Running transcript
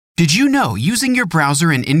Did you know using your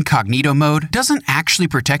browser in incognito mode doesn't actually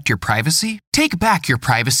protect your privacy? Take back your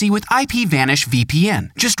privacy with IPVanish VPN.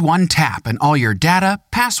 Just one tap and all your data,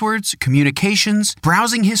 passwords, communications,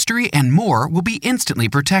 browsing history, and more will be instantly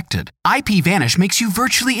protected. IPVanish makes you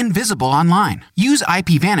virtually invisible online. Use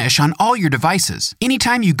IPVanish on all your devices,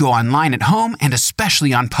 anytime you go online at home and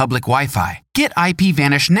especially on public Wi-Fi. Get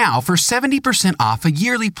IPVanish now for 70% off a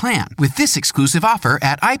yearly plan with this exclusive offer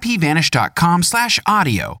at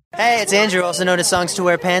ipvanish.com/audio. Hey, it's Andrew, also known as Songs to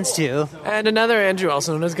Wear Pants To. And another Andrew,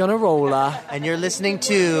 also known as Gunna Rolla. And you're listening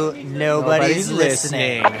to Nobody's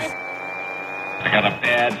Listening. I got a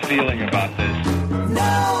bad feeling about this.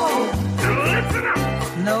 No!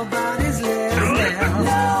 Nobody's listening.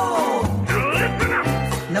 No!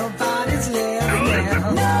 Nobody's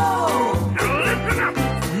listening. No!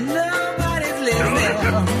 Nobody's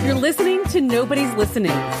listening. You're listening to Nobody's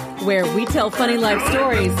Listening, where we tell funny life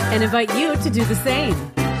stories and invite you to do the same.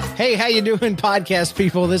 Hey, how you doing, podcast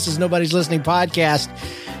people? This is Nobody's Listening Podcast.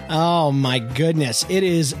 Oh, my goodness. It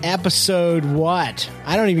is episode what?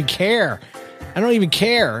 I don't even care.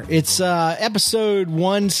 It's episode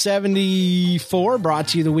 174, brought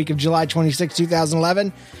to you the week of July 26,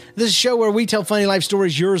 2011. This is a show where we tell funny life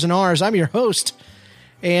stories, yours and ours. I'm your host.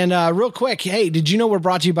 And real quick, hey, did you know we're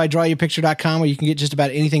brought to you by DrawYourPicture.com, where you can get just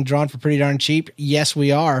about anything drawn for pretty darn cheap? Yes,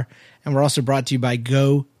 we are. And we're also brought to you by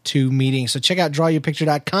GoToMeeting. So check out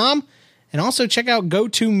DrawYourPicture.com and also check out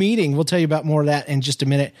GoToMeeting. We'll tell you about more of that in just a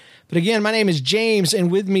minute. But again, my name is James, and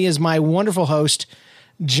with me is my wonderful host,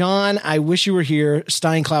 John. I wish you were here,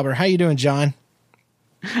 Steinklauber. How you doing, John?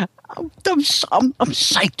 I'm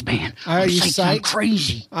psyched, man. Are you psyched? I'm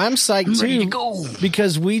crazy. I'm psyched too. Ready to go.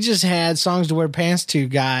 Because we just had Songs to Wear Pants To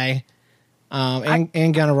guy and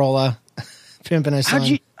Gunnarola pimping us. How'd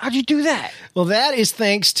you do that? Well, that is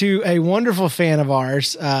thanks to a wonderful fan of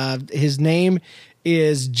ours. His name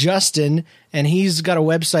is Justin, and he's got a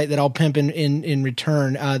website that I'll pimp in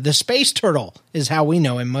return. The Space Turtle is how we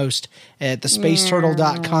know him most, at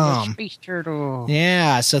thespaceturtle.com. Space Turtle.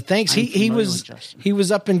 Yeah, so thanks. He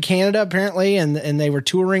was up in Canada apparently, and they were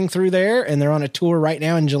touring through there, and they're on a tour right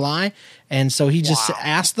now in July. And so he just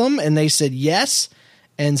asked them, and they said yes.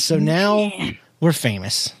 And so now we're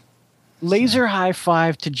famous. Laser high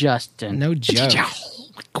five to Justin. No joke.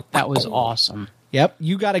 That was awesome. Yep,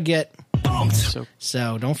 you got to get bumped.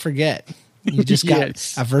 So don't forget, you just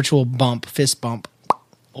got a virtual fist bump.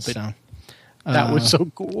 So, that was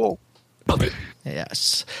so cool.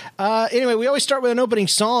 Yes. Anyway, we always start with an opening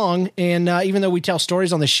song, and even though we tell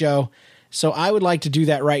stories on the show, so I would like to do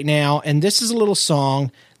that right now. And this is a little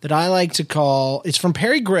song that I like to call, it's from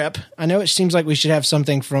Perry Grip. I know it seems like we should have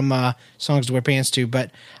something from Songs to Wear Pants To,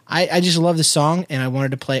 but I just love this song, and I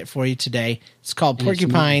wanted to play it for you today. It's called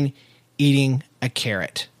Porcupine Eating a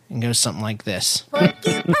Carrot. And goes something like this.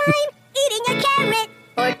 Porcupine eating a carrot.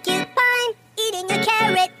 Porcupine eating a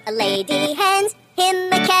carrot. A lady hands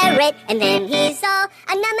him a carrot, and then he's all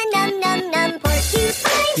a num.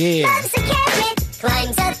 Porcupine loves a carrot.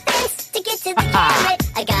 Climbs a fence to get to the carrot.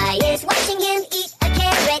 A guy is watching him eat a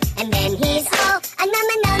carrot, and then he's all a num.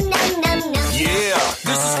 Yeah,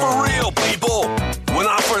 this is for real, people. When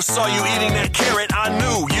I first saw you eating that carrot, I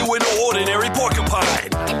knew you were no ordinary porcupine.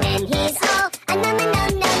 And then he's all a num.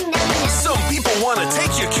 Some people want to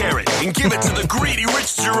take your carrot and give it to the greedy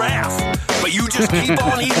rich giraffe. But you just keep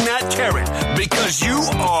on eating that carrot because you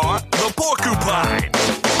are the porcupine.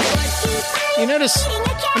 You notice,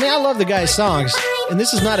 I love the guy's songs, and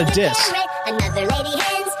this is not a diss.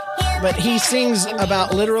 But he sings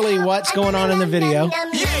about literally what's going on in the video.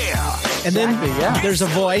 Yeah. And then there's a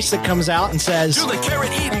voice that comes out and says,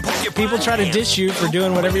 people try to diss you for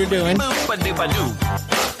doing whatever you're doing.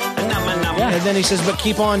 And then he says, but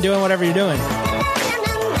keep on doing whatever you're doing.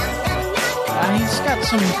 He's got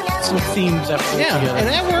some themes that work together. And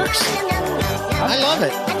that works. I love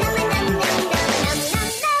it.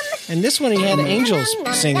 And this one he had angels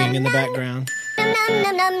singing in the background.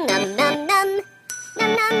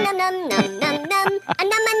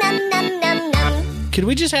 Could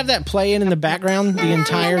we just have that play in the background the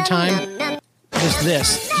entire time? Just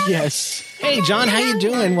this. Yes. Hey, John, how you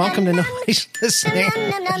doing? Welcome to Nobody's Listening.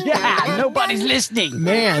 Yeah, nobody's listening.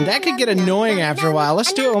 Man, that could get annoying after a while.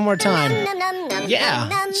 Let's do it one more time.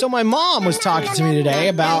 Yeah. So my mom was talking to me today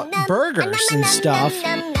about burgers and stuff.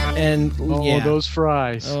 And those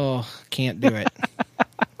fries. Oh, can't do it.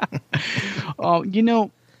 Oh,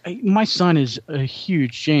 my son is a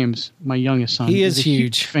huge, James, my youngest son. He is a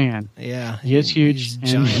huge fan. Yeah. He is huge,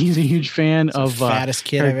 and he's a huge fan of the fattest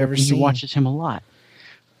kid I've ever seen. He watches him a lot.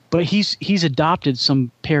 But he's adopted some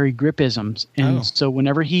Perry Grip-isms, and so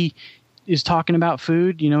whenever he is talking about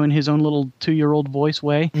food, in his own little 2-year-old voice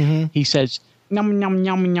way, he says, "Yum, yum,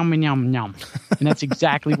 yum, yum, yum, yum." And that's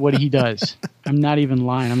exactly what he does. I'm not even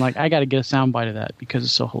lying. I'm like, I got to get a soundbite of that because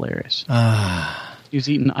it's so hilarious. He was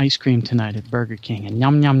eating ice cream tonight at Burger King, and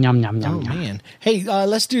yum, yum, yum, yum, yum. Oh, man. Hey,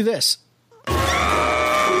 let's do this. I'm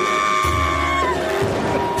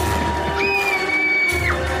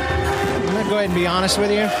going to go ahead and be honest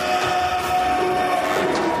with you.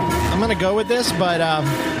 I'm going to go with this, but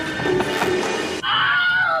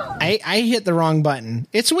I hit the wrong button.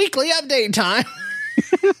 It's weekly update time.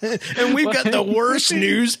 And we've got the worst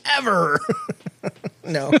news ever.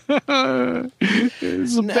 No.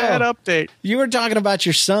 It's a bad update. You were talking about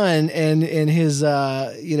your son and his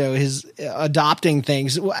his adopting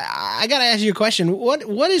things. I got to ask you a question.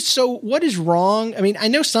 What is wrong? I mean, I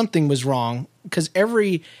know something was wrong because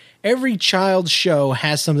every child's show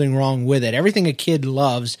has something wrong with it. Everything a kid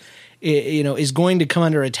loves is going to come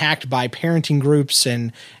under attack by parenting groups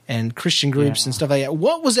and Christian groups and stuff like that.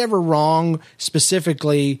 What was ever wrong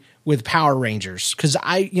specifically with Power Rangers? Because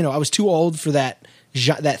I was too old for that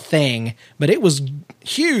thing, but it was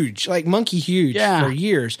huge, like monkey huge for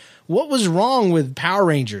years. What was wrong with Power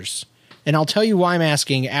Rangers? And I'll tell you why I'm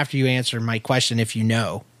asking after you answer my question, if you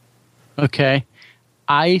know. Okay.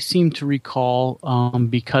 I seem to recall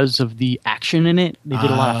because of the action in it, they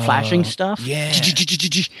did a lot of flashing stuff. Yeah.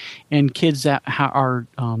 And kids that are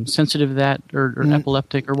sensitive to that or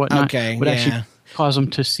epileptic or whatnot would actually cause them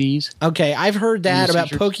to seize. Okay, I've heard that about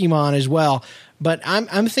Pokemon as well, but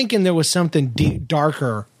I'm thinking there was something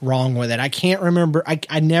darker wrong with it. I can't remember.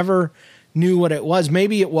 I never knew what it was.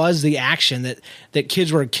 Maybe it was the action that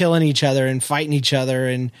kids were killing each other and fighting each other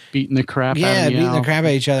and beating the crap out of beating the crap out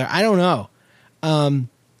of each other. I don't know.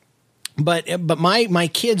 But my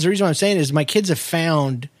kids, the reason why I'm saying is my kids have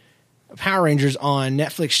found Power Rangers on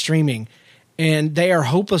Netflix streaming and they are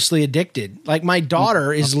hopelessly addicted. Like my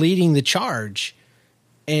daughter is leading the charge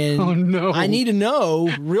and I need to know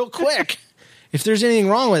real quick if there's anything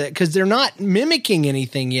wrong with it because they're not mimicking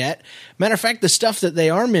anything yet. Matter of fact, the stuff that they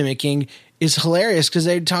are mimicking is hilarious because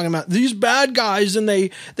they're talking about these bad guys and they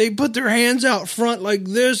put their hands out front like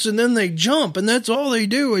this and then they jump and that's all they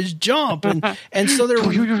do is jump and so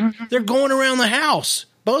they're going around the house.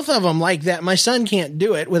 Both of them like that. My son can't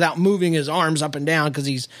do it without moving his arms up and down because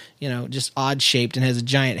he's just odd shaped and has a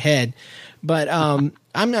giant head. But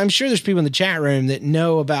I'm sure there's people in the chat room that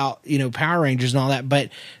know about Power Rangers and all that. But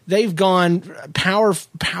they've gone Power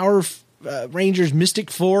Rangers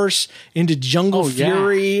Mystic Force into Jungle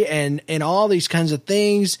Fury and all these kinds of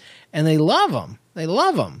things, and they love them. They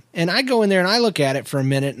love them. And I go in there and I look at it for a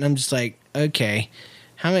minute, and I'm just like, okay,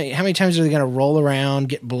 how many times are they going to roll around,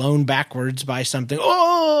 get blown backwards by something?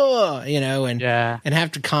 And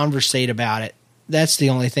have to conversate about it. That's the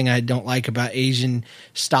only thing I don't like about Asian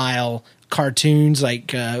style cartoons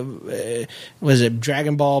like was it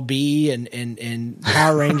Dragon Ball B and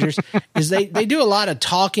Power Rangers is they do a lot of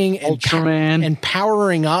talking and Ultraman and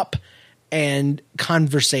powering up and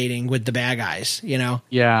conversating with the bad guys,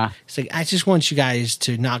 It's like I just want you guys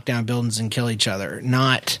to knock down buildings and kill each other,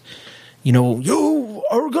 not you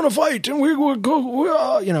are gonna fight and we will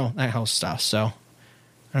go that whole stuff. So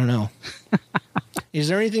I don't know. Is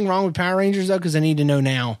there anything wrong with Power Rangers though? Because I need to know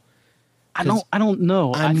now. I don't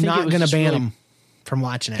know. I'm not going to ban them from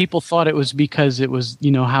watching it. People thought it was because it was,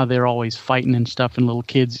 how they're always fighting and stuff, and little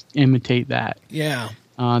kids imitate that. Yeah.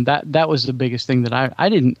 That was the biggest thing that I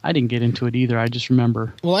didn't get into it either. I just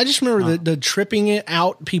remember. Well, I just remember the tripping it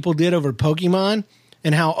out people did over Pokemon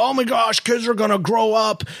and how, oh my gosh, kids are going to grow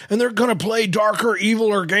up and they're going to play darker,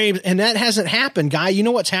 eviler games. And that hasn't happened, Guy. You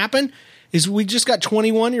know what's happened? Is we just got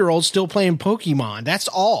 21-year-olds still playing Pokemon. That's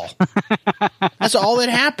all. That's all that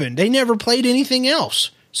happened. They never played anything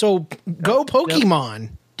else. So go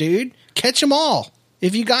Pokemon, dude. Catch them all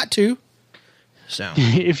if you got to. So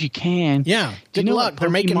if you can, yeah. Good luck. They're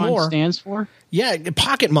making more. Stands for? Yeah,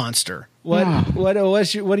 Pocket Monster. What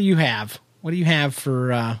do you have? What do you have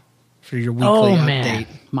for your weekly update? Man.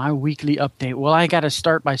 My weekly update. Well, I got to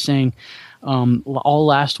start by saying. All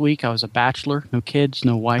last week I was a bachelor, no kids,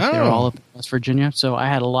 no wife. They were all up in West Virginia, so I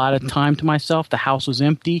had a lot of time to myself. The house was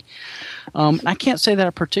empty. And I can't say that I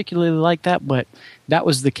particularly like that, but that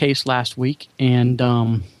was the case last week.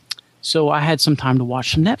 And so I had some time to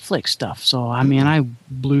watch some Netflix stuff. So I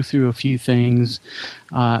blew through a few things.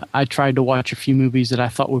 I tried to watch a few movies that I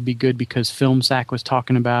thought would be good because Film Sack was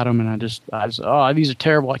talking about them, and I was these are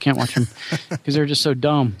terrible. I can't watch them because they're just so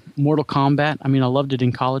dumb. Mortal Kombat. I loved it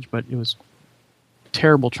in college, but it was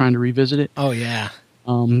terrible trying to revisit it. Oh yeah.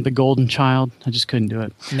 The Golden Child. I just couldn't do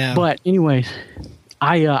it. No. But anyways,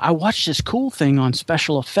 I watched this cool thing on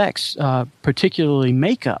special effects, particularly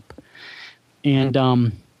makeup. And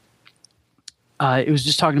it was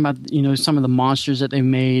just talking about, some of the monsters that they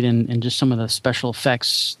made and just some of the special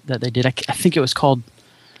effects that they did. I think it was called,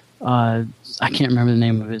 I can't remember the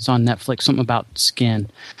name of it. It's on Netflix, something about skin,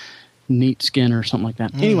 neat skin or something like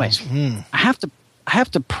that. Anyways, I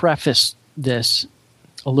have to preface this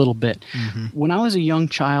a little bit. When I was a young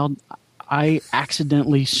child, I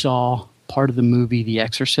accidentally saw part of the movie The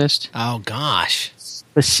Exorcist. Oh, gosh.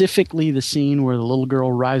 Specifically the scene where the little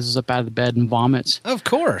girl rises up out of the bed and vomits. Of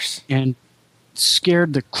course. And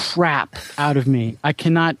scared the crap out of me. I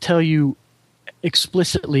cannot tell you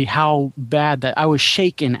explicitly how bad that I was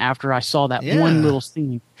shaken after I saw that one little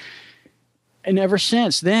scene. And ever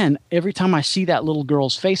since then, every time I see that little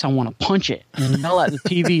girl's face, I want to punch it and yell at the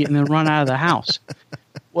TV and then run out of the house.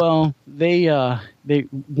 Well, they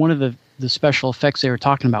one of the special effects they were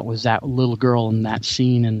talking about was that little girl in that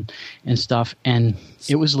scene and stuff. And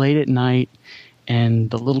it was late at night, and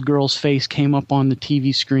the little girl's face came up on the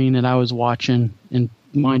TV screen that I was watching. And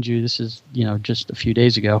mind you, this is, just a few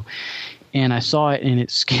days ago. And I saw it, and it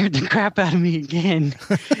scared the crap out of me again,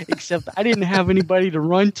 except I didn't have anybody to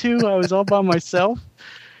run to. I was all by myself.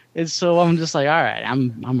 And so I'm just like, all right,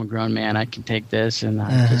 I'm a grown man. I can take this. And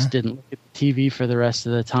I just didn't look at the TV for the rest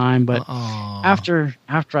of the time. But after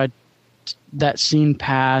that scene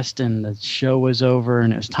passed and the show was over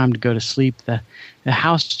and it was time to go to sleep, the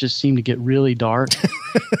house just seemed to get really dark.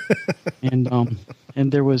 and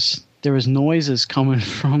there was noises coming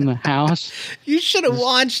from the house. You should have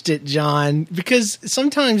watched it, John, because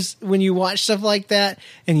sometimes when you watch stuff like that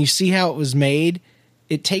and you see how it was made,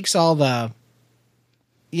 it takes all the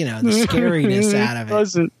scariness out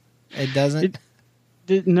of it. It doesn't?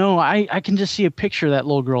 No, I can just see a picture of that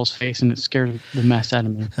little girl's face, and it scared the mess out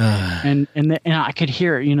of me. And I could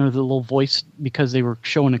hear it, the little voice, because they were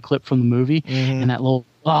showing a clip from the movie, and that little,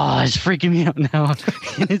 it's freaking me out now.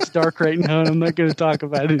 And it's dark right now, and I'm not going to talk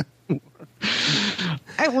about it anymore.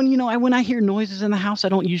 When I hear noises in the house, I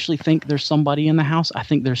don't usually think there's somebody in the house. I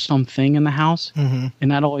think there's something in the house,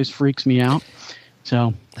 and that always freaks me out.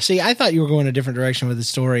 So, see, I thought you were going a different direction with the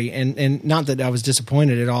story, and not that I was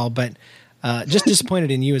disappointed at all, but just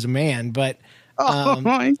disappointed in you as a man. But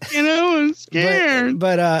I'm scared.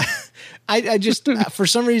 But I just for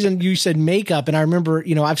some reason you said makeup, and I remember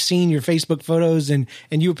I've seen your Facebook photos, and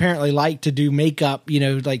you apparently like to do makeup.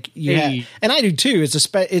 Like you have, and I do too.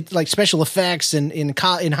 It's like special effects, and in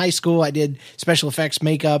high school I did special effects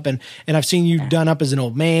makeup, and I've seen you done up as an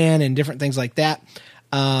old man and different things like that.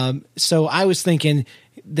 So I was thinking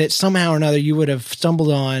that somehow or another you would have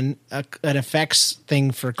stumbled on an effects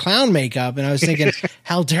thing for clown makeup. And I was thinking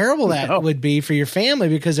how terrible that would be for your family,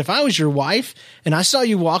 because if I was your wife and I saw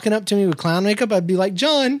you walking up to me with clown makeup, I'd be like,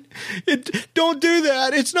 John, don't do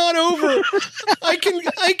that. It's not over. I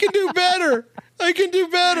can do better. I can do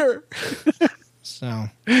better. So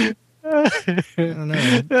I don't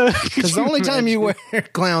know, because the only time you wear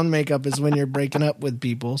clown makeup is when you're breaking up with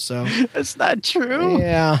people. So that's not true.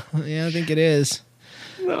 Yeah, I think it is.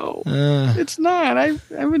 No, it's not. I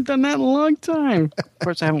haven't done that in a long time. Of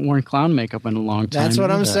course, I haven't worn clown makeup in a long time. That's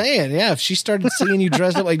what I'm saying. Yeah, if she started seeing you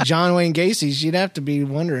dressed up like John Wayne Gacy, she'd have to be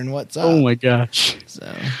wondering what's up. Oh my gosh! So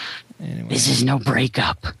anyway, this is no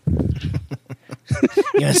breakup. You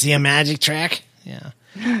want to see a magic track? Yeah.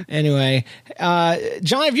 Anyway,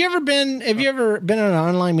 John, have you ever been in an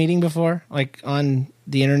online meeting before, like on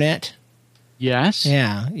the internet? Yes.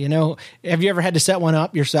 Yeah. Have you ever had to set one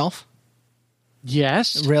up yourself?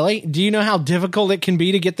 Yes. Really? Do you know how difficult it can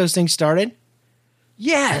be to get those things started?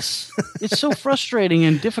 Yes. It's so frustrating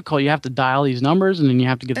and difficult. You have to dial these numbers, and then you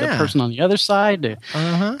have to get the person on the other side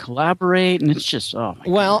to collaborate, and it's just, oh my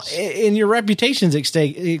goodness. In your reputation's at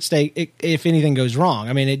stake if anything goes wrong.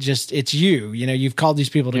 I mean, it's you. You've called these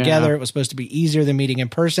people together. Yeah. It was supposed to be easier than meeting in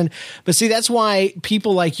person. But see, that's why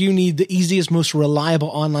people like you need the easiest, most reliable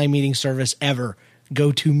online meeting service ever.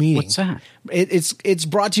 GoToMeeting. What's that? It's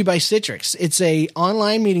brought to you by Citrix. It's a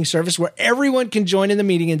online meeting service where everyone can join in the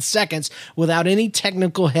meeting in seconds without any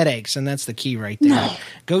technical headaches, and that's the key right there. No.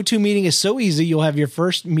 GoToMeeting is so easy, you'll have your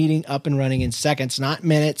first meeting up and running in seconds, not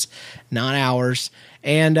minutes, not hours.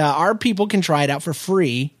 And our people can try it out for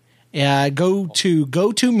free. Go to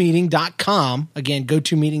GoToMeeting.com. Again,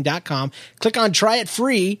 GoToMeeting.com. Click on Try It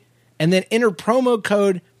Free, and then enter promo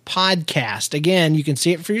code podcast. Again, you can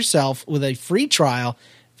see it for yourself with a free trial.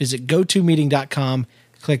 Visit GoToMeeting.com,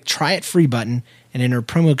 click Try It Free button, and enter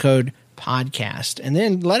promo code podcast. And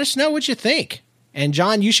then let us know what you think. And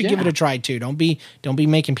John, you should give it a try too. Don't be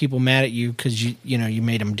making people mad at you because you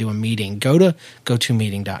made them do a meeting. Go to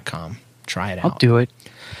GoToMeeting.com. Try it out. I'll do it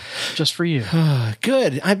just for you.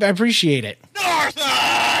 Good. I appreciate it. All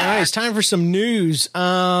right, it's time for some news.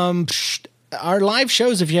 our live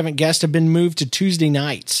shows, if you haven't guessed, have been moved to Tuesday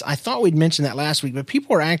nights. I thought we'd mentioned that last week, but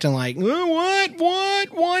people were acting like, what?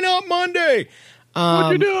 Why not Monday?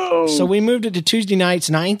 What'd you do? So we moved it to Tuesday nights,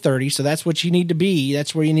 9:30. So that's what you need to be.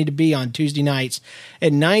 That's where you need to be on Tuesday nights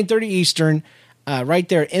at 9:30 Eastern, right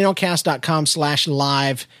there at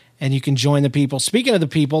nlcast.com/live, and you can join the people. Speaking of the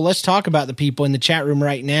people, let's talk about the people in the chat room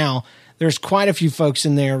right now. There's quite a few folks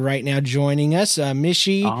in there right now joining us.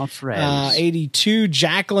 Mishy, 82,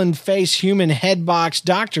 Jacqueline Face, Human Headbox,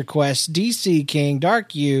 Dr. Quest, DC King,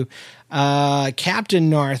 Dark U, Captain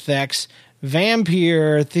Narthex,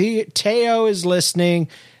 Vampire, Teo is listening,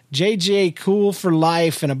 JJ Cool for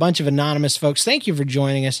Life, and a bunch of anonymous folks. Thank you for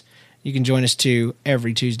joining us. You can join us too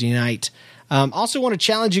every Tuesday night. Also want to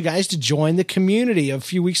challenge you guys to join the community. A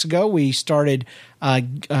few weeks ago, we started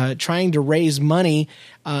trying to raise money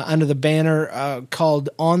under the banner called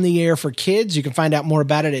On the Air for Kids. You can find out more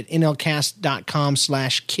about it at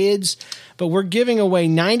nlcast.com/kids. But we're giving away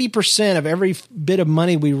 90% of every bit of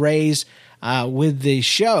money we raise with the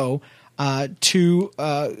show to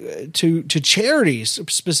charities,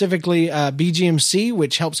 specifically BGMC,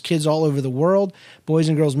 which helps kids all over the world, Boys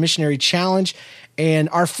and Girls Missionary Challenge. And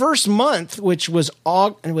our first month, which was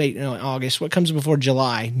August. What comes before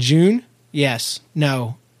July? June? Yes.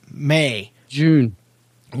 No. May. June.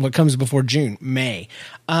 What comes before June? May.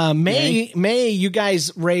 May. You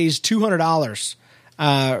guys raised $200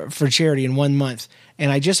 for charity in 1 month,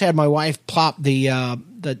 and I just had my wife plop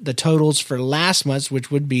the totals for last month,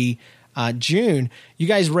 which would be June. You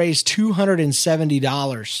guys raised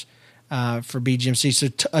 $270 for BGMC, so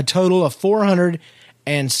a total of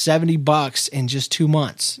 $470 in just 2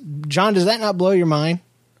 months. John, does that not blow your mind?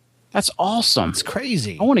 That's awesome. It's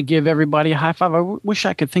crazy. I want to give everybody a high five. I wish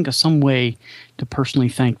I could think of some way to personally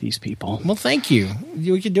thank these people. Well, thank you.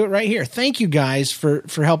 We could do it right here. Thank you guys for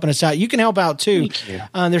helping us out. You can help out too. Thank you.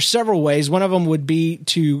 There's several ways. One of them would be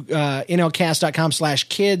to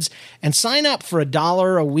nlcast.com/kids and sign up for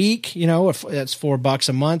 $1 a week. You know, if that's $4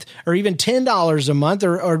 a month, or even $10 a month,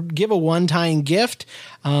 or give a one-time gift.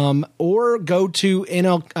 Or go to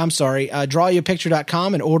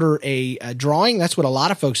drawyourpicture.com and order a drawing. That's what a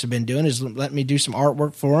lot of folks have been doing, is let me do some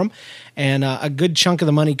artwork for them. And a good chunk of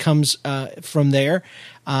the money comes from there.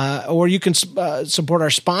 Or you can support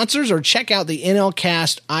our sponsors, or check out the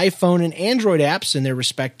NLCast iPhone and Android apps in their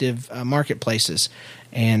respective marketplaces.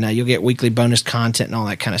 And you'll get weekly bonus content and all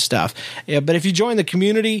that kind of stuff. Yeah, but if you join the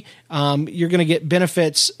community, you're going to get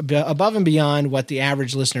benefits above and beyond what the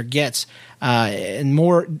average listener gets, and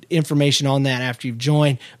more information on that after you've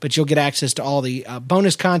joined. But you'll get access to all the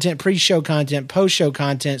bonus content, pre-show content, post-show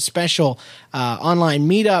content, special online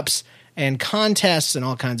meetups, and contests, and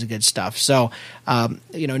all kinds of good stuff. So,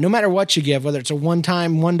 no matter what you give, whether it's a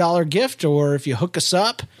one-time $1 gift or if you hook us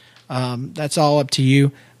up, that's all up to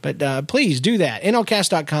you. But please do that.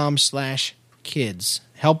 nlcast.com/kids.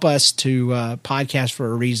 Help us to podcast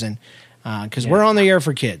for a reason, because we're on the air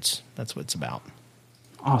for kids. That's what it's about.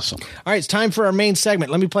 Awesome. All right, it's time for our main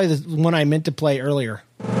segment. Let me play the one I meant to play earlier.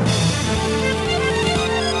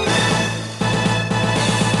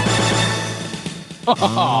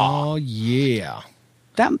 Oh, yeah.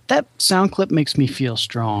 That sound clip makes me feel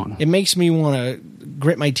strong. It makes me want to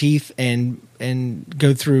grit my teeth and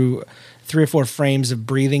go through 3 or 4 frames of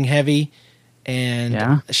breathing heavy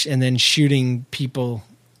and then shooting people.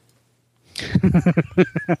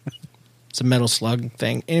 It's a Metal Slug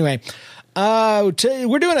thing. Anyway, we're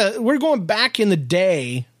going back in the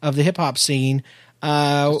day of the hip hop scene.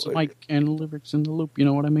 Mike and lyrics in the loop. You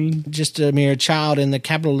know what I mean? Just a mere child in the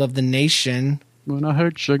capital of the nation. When I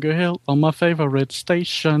heard Sugar Hill on my favorite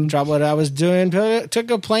station. Dropped what I was doing. Took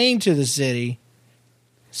a plane to the city.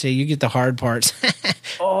 See, you get the hard parts.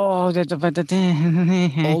 Old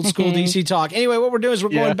school DC talk. Anyway, what we're doing is we're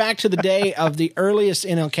going back to the day of the earliest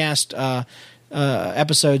NLCast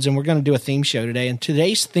episodes, and we're going to do a theme show today. And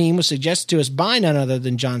today's theme was suggested to us by none other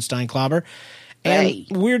than John Steinklauber. And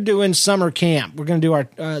we're doing summer camp. We're going to do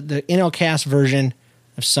the NLCast version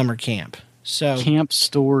of summer camp. So camp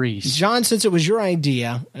stories. John, since it was your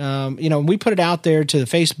idea, we put it out there to the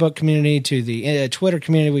Facebook community, to the Twitter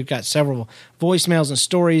community. We've got several voicemails and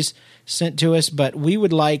stories sent to us, but we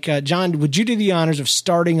would like, John, would you do the honors of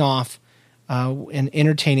starting off and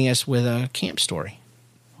entertaining us with a camp story?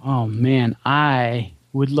 Oh, man, I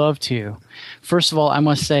would love to. First of all, I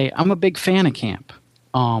must say I'm a big fan of camp.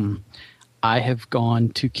 I have gone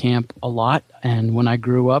to camp a lot, and when I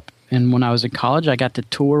grew up, and when I was in college, I got to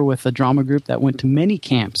tour with a drama group that went to many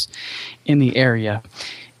camps in the area.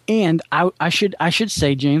 And I should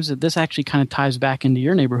say, James, that this actually kind of ties back into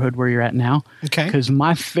your neighborhood where you're at now. Okay. Because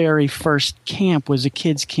my very first camp was a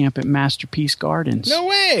kids' camp at Masterpiece Gardens. No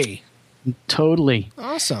way. Totally.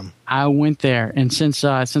 Awesome. I went there, and since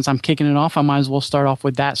I'm kicking it off, I might as well start off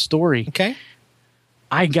with that story. Okay.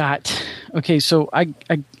 So I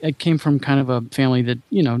came from kind of a family that,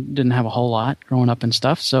 didn't have a whole lot growing up and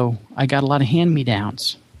stuff, so I got a lot of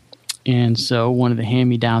hand-me-downs. And so one of the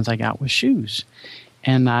hand-me-downs I got was shoes.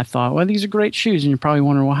 And I thought, well, these are great shoes. And you're probably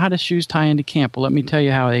wondering, well, how do shoes tie into camp? Well, let me tell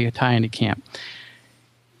you how they tie into camp.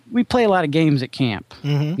 We play a lot of games at camp.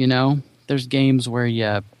 Mm-hmm. There's games where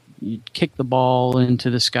you kick the ball into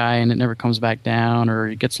the sky and it never comes back down, or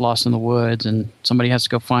it gets lost in the woods and somebody has to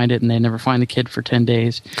go find it and they never find the kid for 10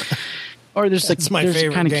 days. Or there's my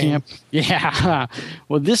favorite kind of game. camp. Yeah.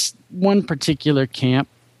 Well, this one particular camp,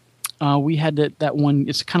 we had that one.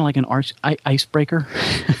 It's kind of like an icebreaker,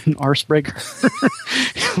 an arse breaker.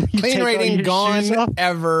 Clean rating gone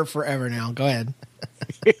forever now. Go ahead.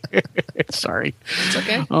 Sorry. It's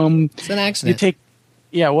okay. It's an accident.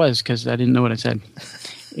 Yeah, it was, because I didn't know what I said.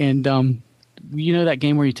 And that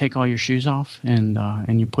game where you take all your shoes off and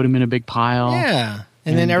you put them in a big pile. Yeah.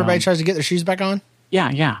 And then everybody tries to get their shoes back on?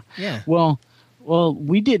 Yeah. Well,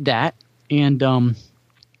 we did that, and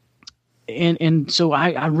so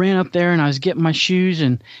I ran up there and I was getting my shoes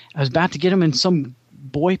and I was about to get them, and some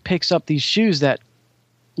boy picks up these shoes that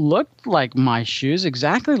looked like my shoes,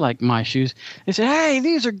 exactly like my shoes. They said, "Hey,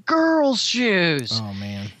 these are girls' shoes." Oh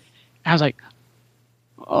man! I was like,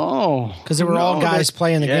 "Oh," because they were all guys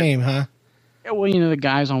playing the game, huh? Yeah, well, the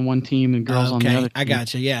guys on one team and girls on the other team. I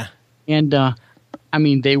got you. Yeah. And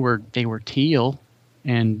they were teal,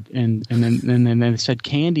 and then they said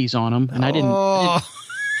candies on them, and I didn't.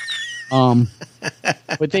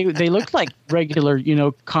 But they looked like regular,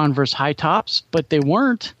 Converse high tops, but they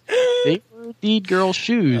weren't. They were indeed girl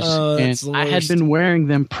shoes, and I had been wearing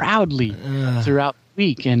them proudly throughout the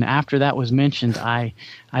week. And after that was mentioned, I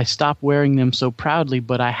stopped wearing them so proudly,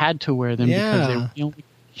 but I had to wear them because they were the only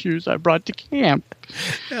shoes I brought to camp.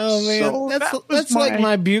 Oh man, So that's like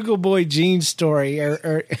my Bugle Boy jeans story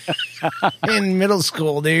or in middle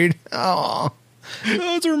school, dude. Oh.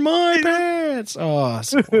 Those are my pants. Oh,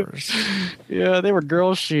 scores. Yeah, they were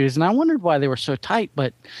girls' shoes, and I wondered why they were so tight.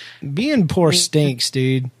 But being poor stinks,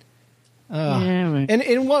 dude. Yeah,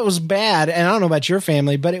 and what was bad, and I don't know about your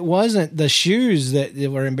family, but it wasn't the shoes that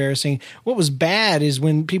were embarrassing. What was bad is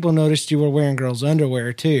when people noticed you were wearing girls'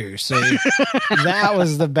 underwear too. So that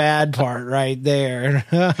was the bad part right there.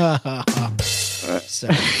 So,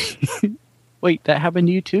 wait, that happened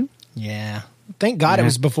to you too? Yeah. Thank God it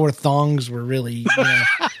was before thongs were really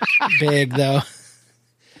big, though.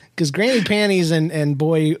 Because granny panties and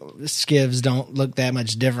boy skivs don't look that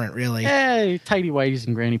much different, really. Hey, tighty whities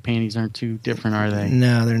and granny panties aren't too different, are they?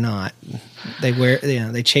 No, they're not. They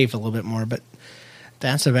they chafe a little bit more, but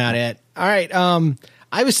that's about it. All right.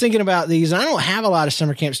 I was thinking about these, and I don't have a lot of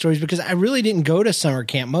summer camp stories because I really didn't go to summer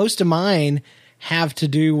camp. Most of mine have to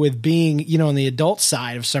do with being, on the adult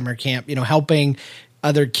side of summer camp, helping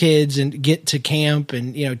other kids and get to camp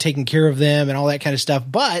and, taking care of them and all that kind of stuff.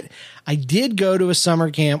 But I did go to a summer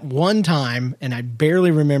camp one time, and I barely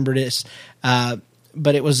remember this. But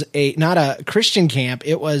it was not a Christian camp.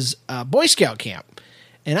 It was a Boy Scout camp.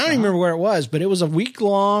 And I don't even remember where it was, but it was a week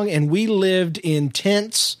long, and we lived in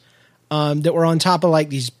tents that were on top of like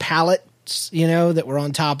these pallets, that were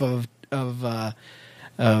on top of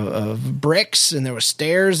bricks, and there were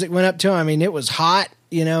stairs that went up to them. I mean, it was hot.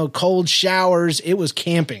 Cold showers. It was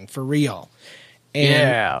camping for real.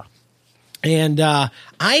 And I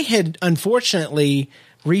had unfortunately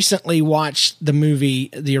recently watched the movie,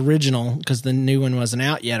 the original, because the new one wasn't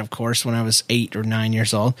out yet, of course, when I was 8 or 9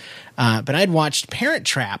 years old. But I'd watched Parent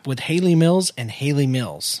Trap with Hayley Mills and Hayley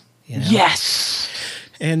Mills. Yes.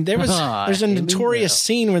 And there's a notorious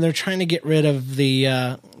scene where they're trying to get rid of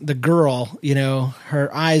the girl. Her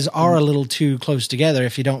eyes are a little too close together,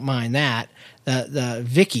 if you don't mind that. The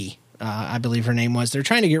Vicky, I believe her name was. They're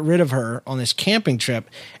trying to get rid of her on this camping trip,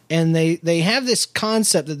 and they have this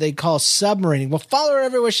concept that they call submarining. We'll follow her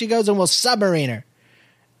everywhere she goes, and we'll submarine her.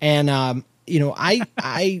 And I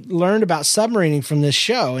learned about submarining from this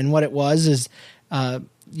show, and what it was is,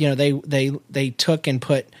 they took and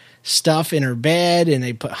put stuff in her bed, and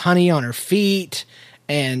they put honey on her feet.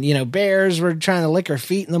 And, bears were trying to lick her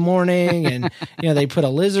feet in the morning, and, they put a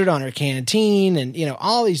lizard on her canteen, and,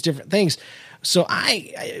 all these different things. So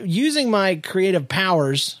using my creative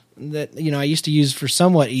powers that, I used to use for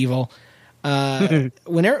somewhat evil,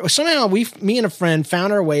 somehow me and a friend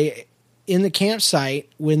found our way in the campsite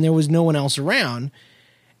when there was no one else around,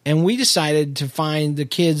 and we decided to find the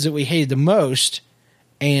kids that we hated the most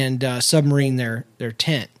and submarine their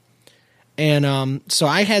tent. And so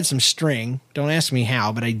I had some string. Don't ask me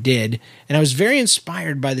how, but I did. And I was very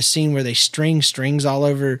inspired by the scene where they string strings all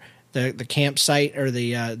over the campsite or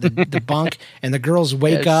the bunk, and the girls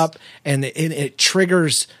wake up, and it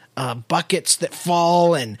triggers buckets that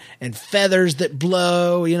fall and feathers that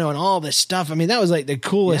blow, and all this stuff. I mean, that was like the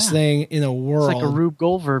coolest thing in the world. It's like a Rube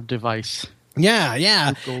Goldberg device.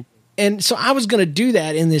 Yeah. And so I was going to do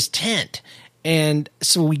that in this tent. And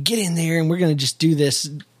so we get in there and we're going to just do this,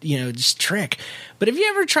 this trick. But have you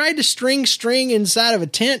ever tried to string inside of a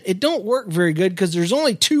tent? It don't work very good because there's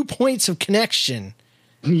only 2 points of connection.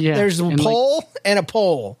 Yeah. There's a pole and a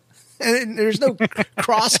pole. And there's no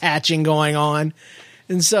cross hatching going on.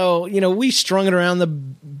 And so, we strung it around the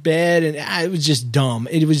bed, and it was just dumb.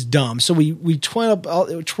 It was dumb. So we twirled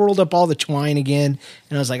up all the twine again,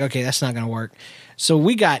 and I was like, okay, that's not going to work. So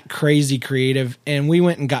we got crazy creative, and we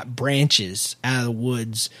went and got branches out of the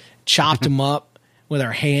woods, chopped them up with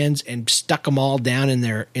our hands, and stuck them all down in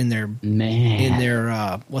their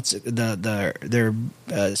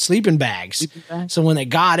sleeping bags. So when they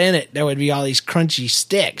got in it, there would be all these crunchy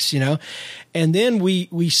sticks, And then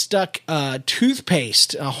we stuck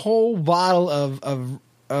toothpaste, a whole bottle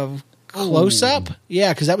of Close Up,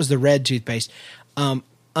 because that was the red toothpaste,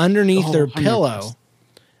 underneath their pillow.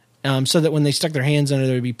 So that when they stuck their hands under,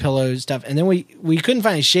 there would be pillows stuff. And then we couldn't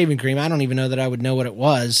find any shaving cream. I don't even know that I would know what it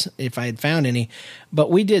was if I had found any.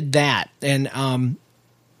 But we did that. And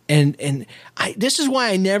this is why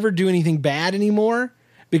I never do anything bad anymore,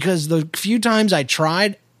 because the few times I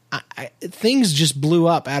tried, things just blew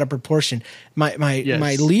up out of proportion. My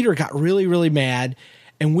leader got really, really mad,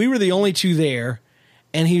 and we were the only two there.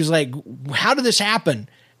 And he was like, how did this happen?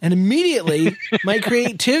 And immediately my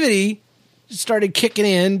creativity started kicking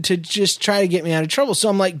in to just try to get me out of trouble. So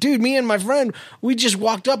I'm like, dude, me and my friend, we just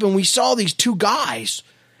walked up and we saw these two guys,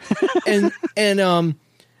 and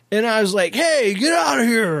I was like, hey, get out of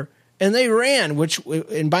here. And they ran,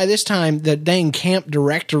 and by this time the dang camp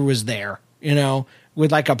director was there, with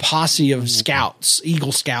like a posse of scouts,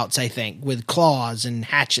 Eagle Scouts, I think, with claws and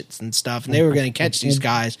hatchets and stuff. And they were going to catch these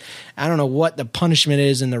guys. I don't know what the punishment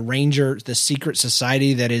is in the secret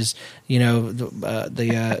society that is,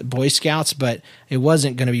 the Boy Scouts, but it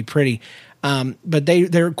wasn't going to be pretty. But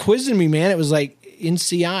they're quizzing me, man. It was like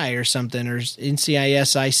NCI or something, or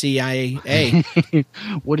NCISICIA.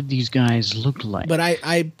 What did these guys look like? But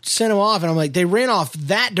I sent them off, and I'm like, they ran off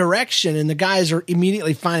that direction, and the guys are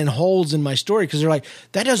immediately finding holes in my story because they're like,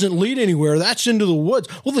 that doesn't lead anywhere. That's into the woods.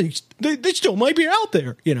 Well, they still might be out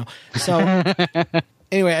there, So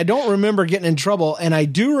anyway, I don't remember getting in trouble, and I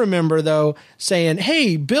do remember though saying,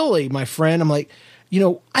 "Hey, Billy, my friend," I'm like,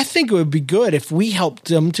 I think it would be good if we helped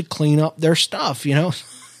them to clean up their stuff,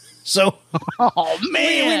 So, oh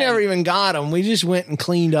man, we never even got them. We just went and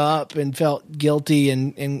cleaned up and felt guilty,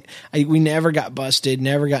 and we never got busted,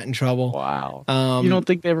 never got in trouble. Wow. You don't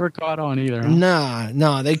think they ever caught on either? Huh?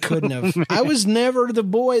 No, they couldn't have. I was never the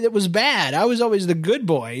boy that was bad. I was always the good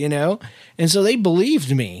boy, and so they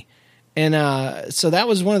believed me. And so that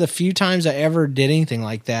was one of the few times I ever did anything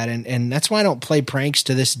like that, and that's why I don't play pranks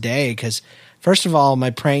to this day. Because first of all,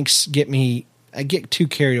 my pranks I get too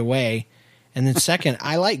carried away. And then second,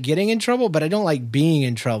 I like getting in trouble, but I don't like being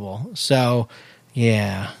in trouble. So,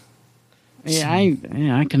 yeah. Yeah,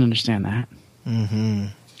 I can understand that. Mm-hmm.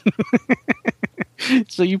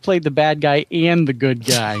 So you played the bad guy and the good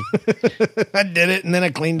guy. I did it, and then I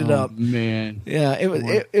cleaned it up. Man. Yeah,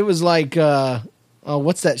 it was like,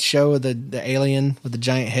 what's that show with the alien with the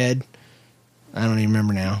giant head? I don't even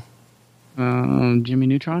remember now. Jimmy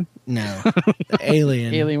Neutron? No. The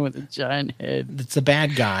alien. Alien with a giant head. It's the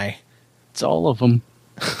bad guy. It's all of them.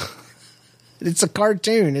 It's a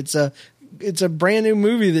cartoon. It's a brand new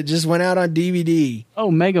movie that just went out on DVD. Oh,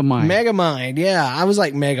 Megamind. Megamind, yeah. I was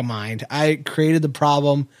like Megamind. I created the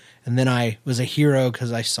problem, and then I was a hero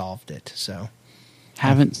because I solved it. So,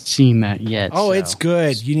 haven't seen that yet. Oh, so. It's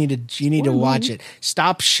good. You need to watch it.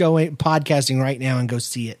 Stop podcasting right now and go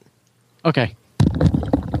see it. Okay.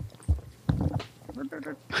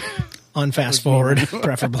 On fast forward,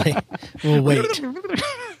 preferably. We'll wait.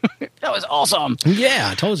 That was awesome. Yeah,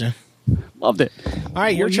 I told you. Loved it. All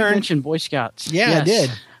right, your turn. You mentioned Boy Scouts. Yeah, yes. I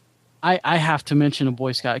did. I have to mention a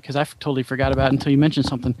Boy Scout because I totally forgot about it until you mentioned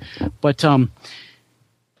something. But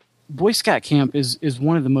Boy Scout camp is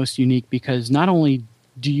one of the most unique because not only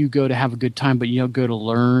do you go to have a good time, but you go to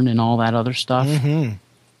learn and all that other stuff. Mm-hmm.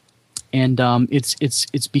 And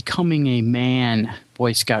it's becoming a man.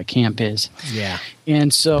 Boy Scout camp is. Yeah.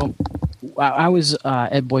 And so I was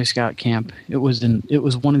at Boy Scout camp. It was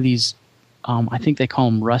one of these. I think they call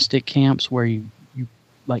them rustic camps where you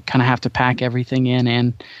like kind of have to pack everything in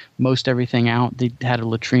and most everything out. They had a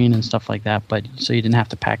latrine and stuff like that, but so you didn't have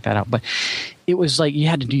to pack that out. But it was like you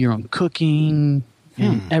had to do your own cooking.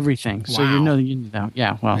 and everything. So Wow. you know,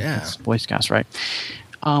 yeah. Well, Yeah. it's Boy Scouts, right?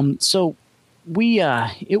 So we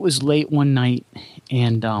it was late one night,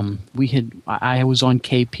 and I was on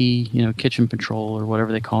KP, kitchen patrol or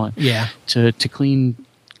whatever they call it. Yeah. To clean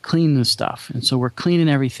the stuff, and so we're cleaning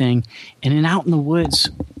everything, and then out in the woods,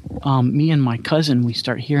 me and my cousin, we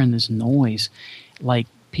start hearing this noise, like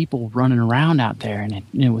people running around out there, and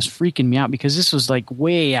it was freaking me out because this was like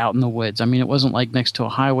way out in the woods. I mean, it wasn't like next to a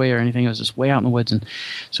highway or anything. It was just way out in the woods, and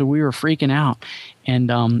so we were freaking out, and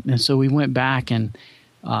so we went back, and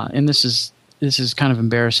this is kind of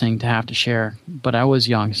embarrassing to have to share, but I was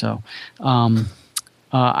young, so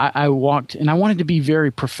I walked, and I wanted to be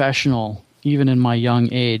very professional even in my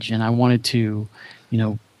young age, and I wanted to,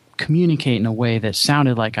 communicate in a way that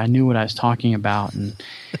sounded like I knew what I was talking about, and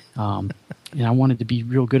I wanted to be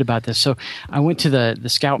real good about this. So I went to the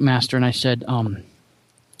scoutmaster and I said,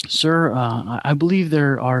 "Sir, I believe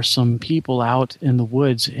there are some people out in the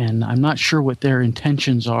woods, and I'm not sure what their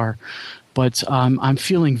intentions are, but I'm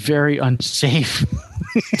feeling very unsafe,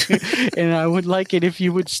 and I would like it if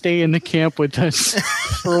you would stay in the camp with us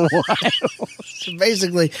for a while." So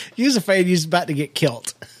basically, you was afraid you was about to get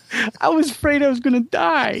killed. I was afraid I was going to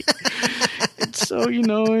die. And so,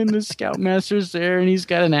 and the scoutmaster's there, and he's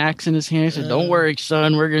got an axe in his hand. He said, "Don't worry,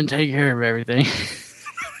 son, we're going to take care of everything."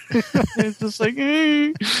 It's just like,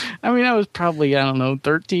 I mean, I was probably,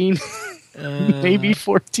 13, maybe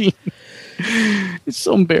 14. It's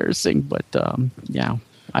so embarrassing, but yeah.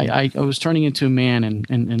 I was turning into a man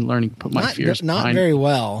and learning to put my fears not behind. very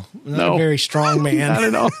well. Not a very strong man. Not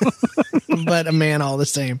at all. But a man all the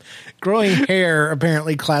same. Growing hair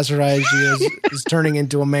apparently classifies you as turning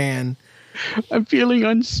into a man. I'm feeling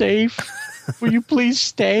unsafe. Will you please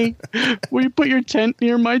stay? Will you put your tent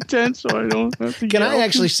near my tent so I don't have to Can yell? I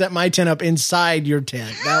actually set my tent up inside your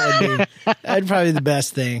tent? That'd probably be the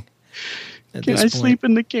best thing. Can I sleep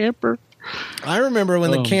in the camper? I remember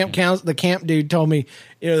when the camp dude told me,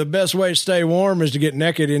 the best way to stay warm is to get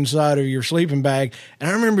naked inside of your sleeping bag. And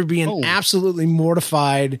I remember being absolutely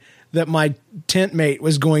mortified that my tent mate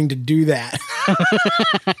was going to do that.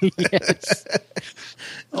 Yes.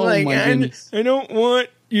 My goodness. I don't want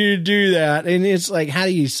you to do that. And it's like, how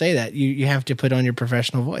do you say that? You have to put on your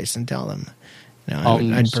professional voice and tell them.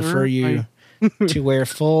 I'd prefer you to wear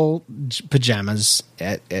full pajamas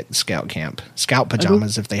at scout camp. Scout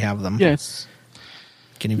pajamas if they have them. Yes.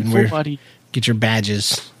 You can even Full body. get your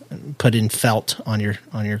badges put in felt on your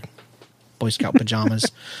Boy Scout pajamas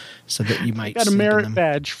so that you might Got a sleep in merit them.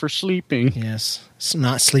 badge for sleeping. Yes. It's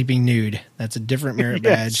not sleeping nude. That's a different merit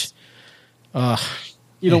badge.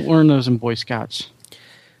 You don't learn those in Boy Scouts.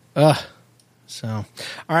 So, all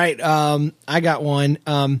right. I got one.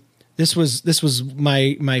 This was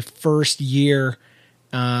my first year.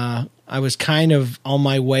 I was kind of on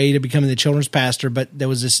my way to becoming the children's pastor, but there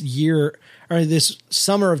was this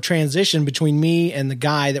summer of transition between me and the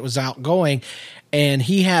guy that was outgoing, and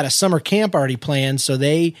he had a summer camp already planned. So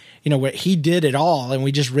he did it all, and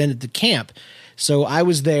we just rented the camp. So I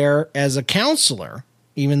was there as a counselor,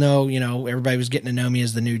 even though, everybody was getting to know me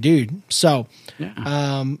as the new dude. So,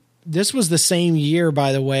 this was the same year,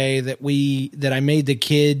 by the way, that I made the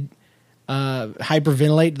kid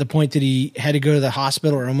hyperventilate to the point that he had to go to the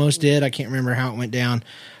hospital, or almost did. I can't remember how it went down.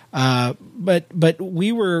 But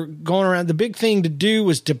we were going around. The big thing to do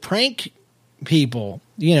was to prank people,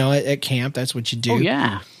 at camp. That's what you do. Oh,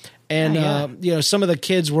 yeah. And, some of the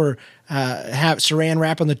kids were have saran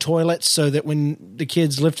wrap on the toilets so that when the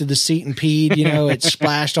kids lifted the seat and peed, it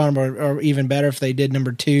splashed on them, or even better, if they did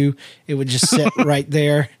number 2, it would just sit right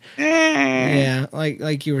there. Yeah,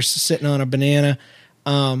 like you were sitting on a banana,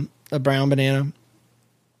 a brown banana.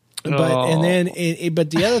 But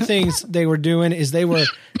but the other things they were doing is they were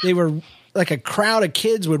like a crowd of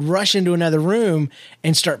kids would rush into another room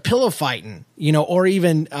and start pillow fighting, or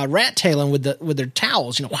even rat tailing with their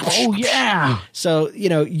towels, Oh yeah. So,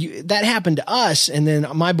 that happened to us, and then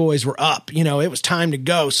my boys were up, it was time to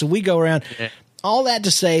go. So we go around. Yeah. All that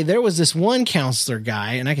to say, there was this one counselor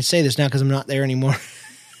guy, and I can say this now because I'm not there anymore.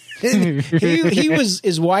 he was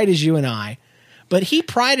as white as you and I, but he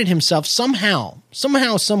prided himself somehow,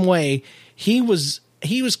 some way. He was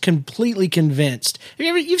completely convinced.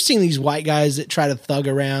 You've seen these white guys that try to thug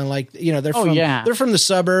around, like, they're from the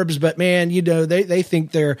suburbs, but man, they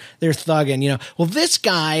think they're thugging, Well, this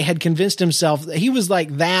guy had convinced himself that he was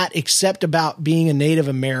like that, except about being a Native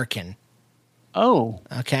American. Oh.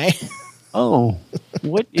 Okay. Oh.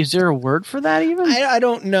 What, is there a word for that even? I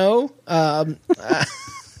don't know.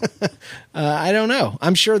 I don't know.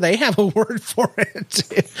 I'm sure they have a word for it.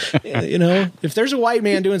 If there's a white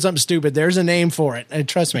man doing something stupid, there's a name for it. And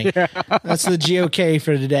trust me, that's the GOK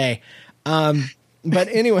for today. But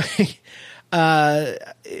anyway,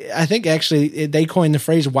 I think actually they coined the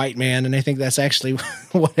phrase "white man," and I think that's actually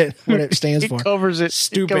what it stands for. Covers it.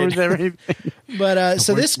 Stupid. It covers everything. But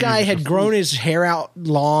so this guy had grown his hair out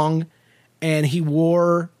long, and he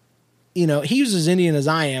wore, he was as Indian as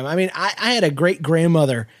I am. I mean, I had a great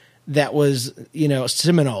grandmother that was,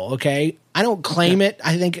 Seminole. Okay, I don't claim it.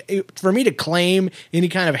 I think for me to claim any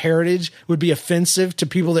kind of heritage would be offensive to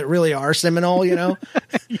people that really are Seminole.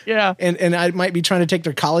 Yeah, and I might be trying to take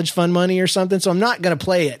their college fund money or something. So I'm not going to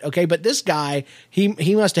play it. Okay, but this guy,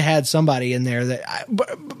 he must have had somebody in there that.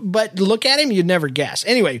 But look at him, you'd never guess.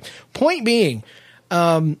 Anyway, point being,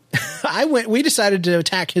 we decided to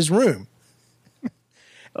attack his room.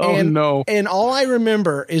 No! And all I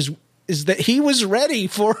remember is that he was ready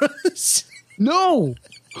for us. No.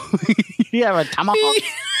 You have a tomahawk?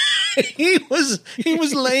 He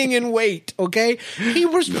was laying in wait, okay? He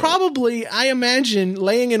was probably, I imagine,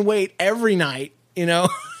 laying in wait every night, and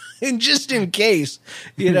just in case,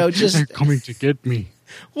 just they're coming to get me.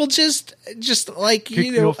 Well, just like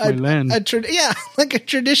kick me off my land. Like a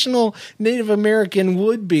traditional Native American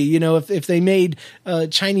would be, if they made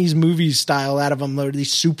Chinese movies style out of them, or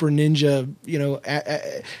these super ninja,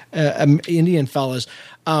 Indian fellas.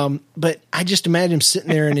 But I just imagine him sitting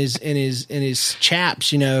there in his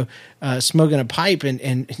chaps, smoking a pipe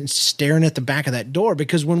and staring at the back of that door,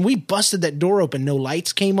 because when we busted that door open, no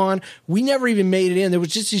lights came on. We never even made it in. There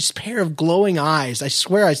was just this pair of glowing eyes. I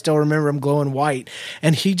swear I still remember him glowing white.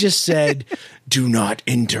 And he just said, "Do not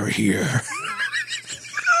enter here."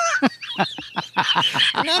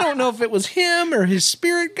 And I don't know if it was him or his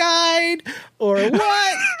spirit guide or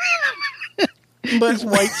what. But his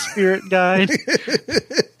white spirit guide.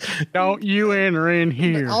 Don't you enter in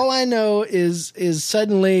here. All I know is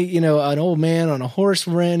suddenly, an old man on a horse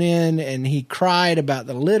ran in, and he cried about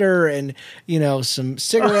the litter, and, some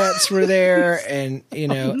cigarettes were there, and,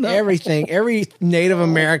 everything, every Native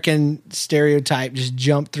American stereotype just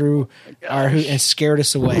jumped through our hoop and scared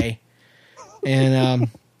us away. And,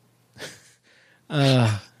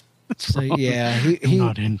 so yeah, he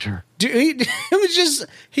not enter. Dude, it was just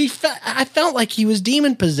I felt like he was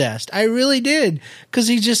demon possessed. I really did, because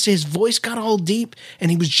his voice got all deep, and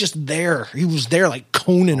he was just there. He was there like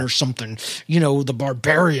Conan or something, the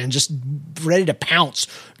barbarian, just ready to pounce.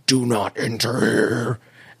 Do not enter here.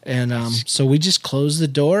 And so we just closed the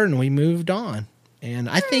door and we moved on. And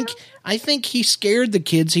I think he scared the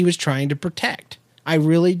kids he was trying to protect. I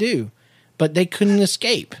really do, but they couldn't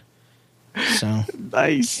escape. So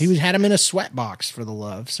nice. He had him in a sweat box, for the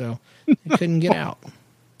love, so he couldn't get out.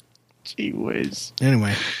 Gee whiz.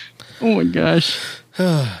 Anyway. Oh my gosh.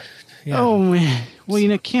 Yeah. Oh man.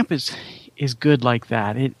 Well, camp is good like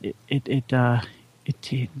that.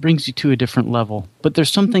 It brings you to a different level. But there's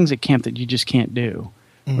some things at camp that you just can't do,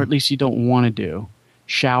 or at least you don't want to do.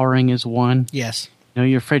 Showering is one. Yes.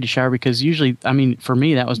 You're afraid to shower because usually, for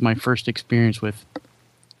me, that was my first experience with.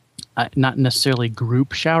 Not necessarily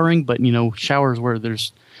group showering, but showers where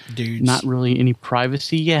there's dudes, not really any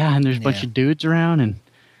privacy. Yeah, and there's a bunch of dudes around, and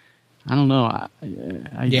I don't know.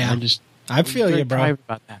 I feel you, bro. Private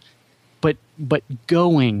about that. But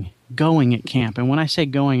going at camp, and when I say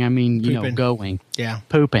going, I mean pooping. Going. Yeah,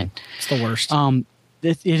 pooping. It's the worst.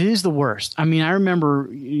 It is the worst. I remember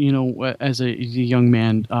as a young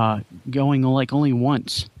man going like only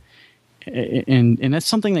once. And that's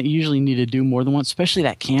something that you usually need to do more than once, especially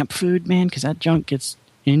that camp food, man, because that junk gets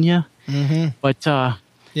in you. Mm-hmm. But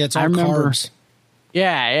it's all carbs.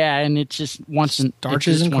 Yeah, and it just wants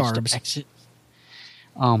starches and wants carbs. To exit.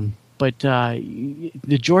 But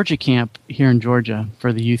the Georgia camp here in Georgia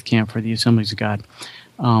for the youth camp for the Assemblies of God,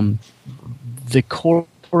 the core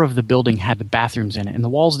of the building had the bathrooms in it, and the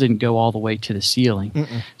walls didn't go all the way to the ceiling.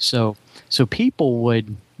 Mm-mm. So people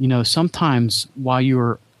would, sometimes while you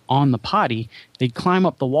were on the potty, they'd climb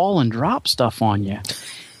up the wall and drop stuff on you.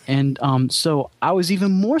 And so I was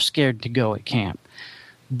even more scared to go at camp.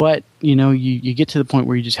 But, you get to the point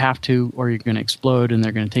where you just have to, or you're going to explode and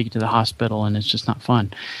they're going to take you to the hospital, and it's just not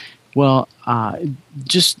fun. Well,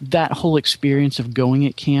 just that whole experience of going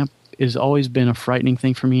at camp has always been a frightening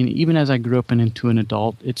thing for me. And even as I grew up and into an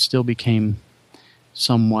adult, it still became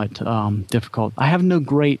somewhat difficult. I have no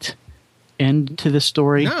great end to this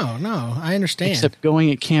story. No, I understand. Except going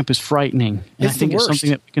at camp is frightening. And I think it's something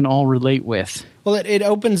that we can all relate with. Well,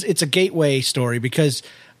 it's a gateway story, because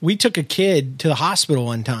we took a kid to the hospital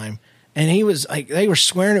one time, and he was like, they were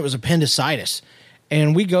swearing it was appendicitis.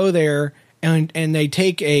 And we go there, and they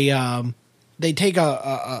take a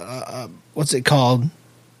what's it called?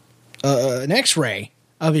 An X-ray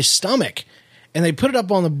of his stomach, and they put it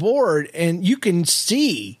up on the board, and you can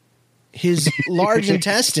see his large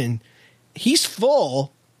intestine he's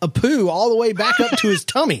full of poo all the way back up to his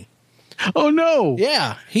tummy. Oh no!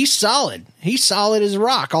 Yeah, he's solid. He's solid as a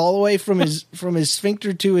rock all the way from his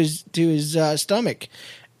sphincter to his stomach,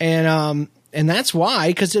 and that's why,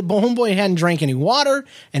 because homeboy hadn't drank any water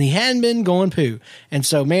and he hadn't been going poo, and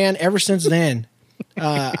so man, ever since then.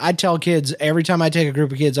 I tell kids every time I take a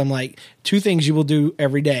group of kids, I'm like, 2 things you will do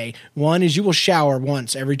every day. 1 is you will shower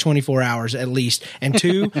once every 24 hours at least. And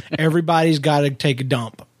 2, everybody's got to take a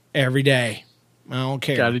dump every day. I don't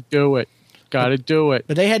care. Got to do it.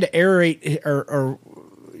 But they had to aerate or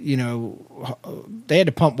they had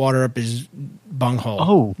to pump water up his bunghole.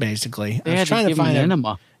 Oh, basically. They had to give him an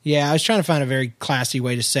enema. Yeah, I was trying to find a very classy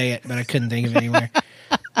way to say it, but I couldn't think of anywhere.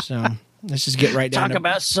 So let's just get right down. Talk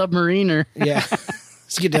about submariner. Yeah.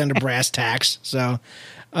 Let's get down to brass tacks. So,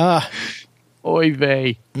 oy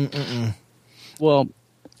vey. Well,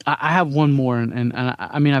 I have one more, and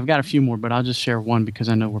I mean, I've got a few more, but I'll just share one because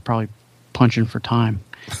I know we're probably punching for time.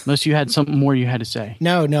 Unless you had something more you had to say.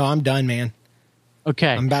 No, I'm done, man.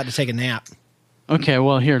 Okay. I'm about to take a nap. Okay,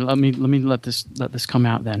 well, here, let me let this come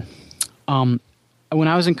out then. When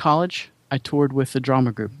I was in college, I toured with the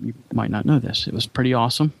drama group. You might not know this. It was pretty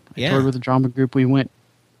awesome. I toured with the drama group. We went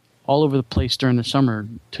all over the place during the summer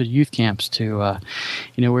to youth camps to,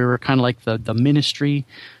 we were kind of like the ministry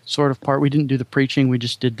sort of part. We didn't do the preaching. We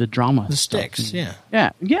just did the drama. The sticks, yeah.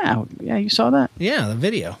 Yeah, you saw that? Yeah, the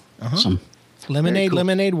video. Awesome. Lemonade, cool.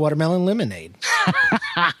 Lemonade, watermelon lemonade.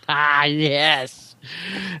 Yes.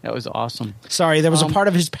 That was awesome. Sorry, there was a part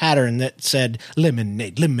of his pattern that said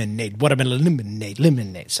lemonade, lemonade, watermelon lemonade,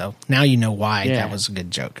 lemonade. So now you know why that was a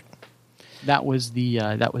good joke. That was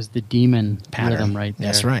the demon pattern rhythm right there.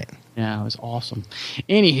 That's right. Yeah, it was awesome.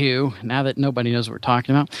 Anywho, now that nobody knows what we're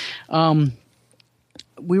talking about,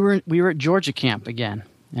 we were at Georgia camp again,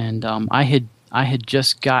 and I had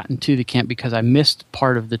just gotten to the camp because I missed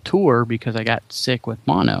part of the tour because I got sick with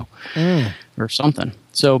mono or something.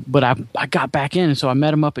 So, but I got back in, and so I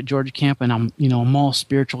met him up at Georgia camp, and I'm all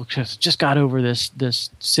spiritual. Just got over this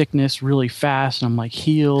sickness really fast, and I'm like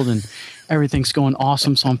healed, and everything's going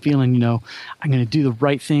awesome. So I'm feeling, I'm going to do the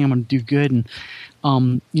right thing. I'm going to do good,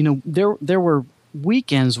 and there were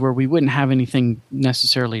weekends where we wouldn't have anything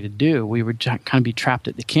necessarily to do. We would kind of be trapped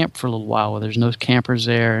at the camp for a little while where there's no campers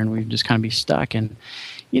there, and we'd just kind of be stuck. And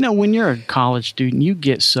when you're a college student, you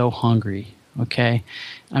get so hungry. Okay,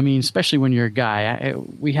 I mean, especially when you're a guy.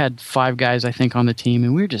 We had 5 guys, I think, on the team,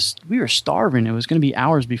 and we were starving. It was going to be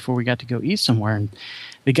hours before we got to go eat somewhere. And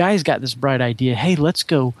the guys got this bright idea: hey, let's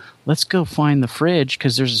go find the fridge,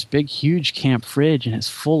 because there's this big, huge camp fridge, and it's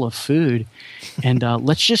full of food, and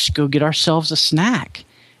let's just go get ourselves a snack.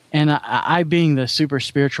 And I being the super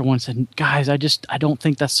spiritual one, said, guys, I don't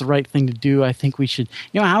think that's the right thing to do. I think we should.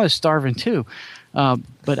 I was starving too.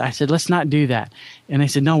 But I said, let's not do that. And they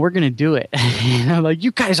said, no, we're going to do it. And I'm like,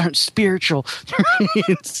 you guys aren't spiritual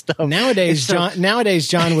and stuff. Nowadays,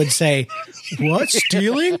 John would say, what,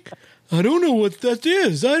 stealing? I don't know what that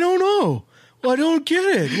is. I don't know. I don't get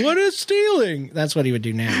it. What is stealing? That's what he would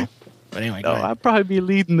do now. But anyway, I'd probably be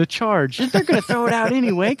leading the charge. They're going to throw it out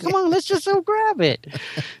anyway. Come on, let's just go grab it.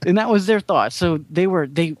 And that was their thought. So they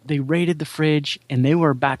raided the fridge, and they were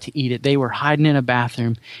about to eat it. They were hiding in a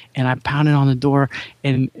bathroom, and I pounded on the door,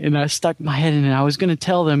 and I stuck my head in, and I was going to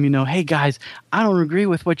tell them, hey guys, I don't agree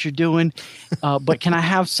with what you're doing, but can I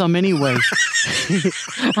have some anyway?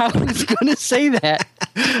 I was going to say that,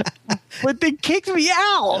 but they kicked me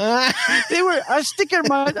out. I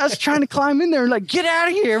was trying to climb in there and like, get out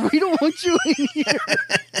of here. We don't want you in here.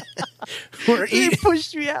 They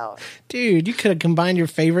pushed me out. Dude, you could have combined your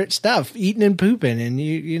favorite stuff, eating and pooping, and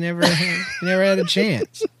you never had a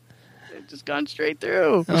chance. It just gone straight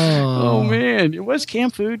through. Oh man, it was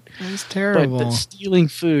camp food. It was terrible. But stealing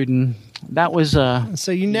food, and that was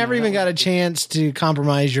so you never even got a chance to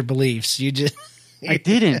compromise your beliefs. You just I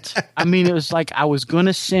didn't. I mean, it was like I was going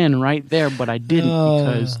to sin right there, but I didn't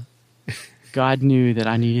because God knew that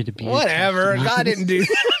I needed to be. Whatever. God didn't do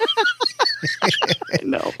I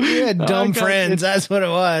know. You had dumb friends. That's what it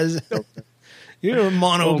was. You're a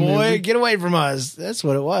mono boy. Get away from us. That's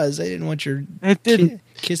what it was. They didn't want your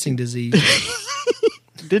kissing disease.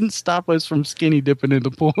 Didn't stop us from skinny dipping in the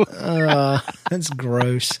pool. That's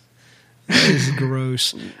gross. That is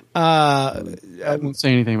gross. I won't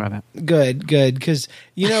say anything about that. Good. Because,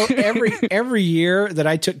 every year that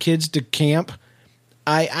I took kids to camp,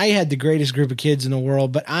 I had the greatest group of kids in the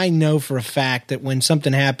world, but I know for a fact that when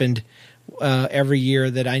something happened every year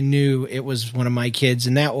that I knew it was one of my kids,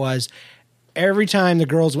 and that was every time the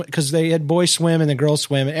girls went, because they had boys swim and the girls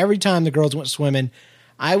swim, and every time the girls went swimming,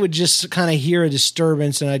 I would just kind of hear a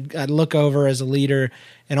disturbance, and I'd look over as a leader,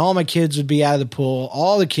 and all my kids would be out of the pool.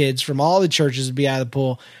 All the kids from all the churches would be out of the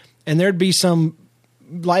pool, and there'd be some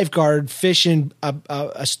lifeguard fishing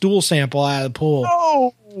a stool sample out of the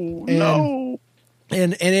pool. No.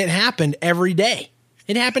 And it happened every day.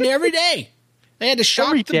 It happened every day. They had to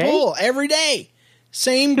shock the pool every day.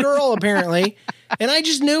 Same girl, apparently. And I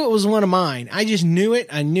just knew it was one of mine. I just knew it.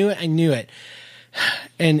 I knew it.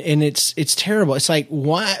 And it's terrible. It's like,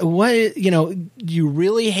 what, you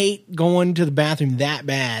really hate going to the bathroom that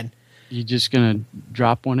bad. You're just going to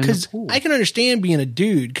drop one in the pool. I can understand being a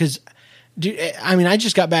dude because, I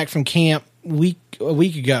just got back from camp a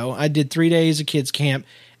week ago. I did 3 days of kids camp,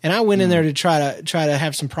 and I went in there to try to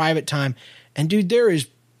have some private time. And dude, there is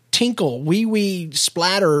tinkle, wee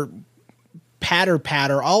splatter,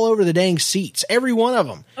 patter all over the dang seats. Every one of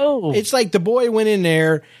them. Oh, it's like the boy went in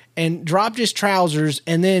there and dropped his trousers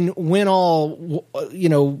and then went all,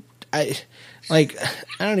 I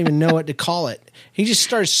don't even know what to call it. He just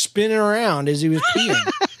started spinning around as he was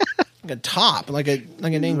peeing. Like a top, like a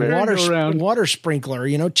dang water sprinkler,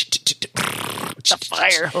 The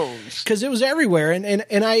fire hose. Because it was everywhere.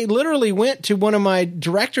 And I literally went to one of my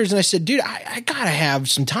directors and I said, dude, I got to have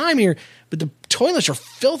some time here. But the toilets are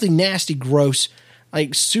filthy, nasty, gross,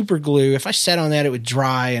 like super glue. If I sat on that, it would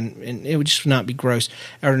dry and it would just not be gross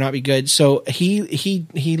or not be good. So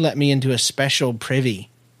he let me into a special privy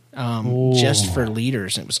just for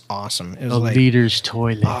leaders. It was awesome. It was like leader's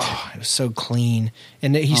toilet. Oh, it was so clean.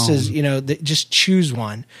 And he says, just choose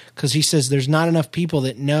one, because he says there's not enough people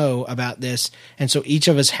that know about this, and so each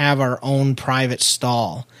of us have our own private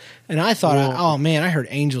stall. And I thought, oh man, I heard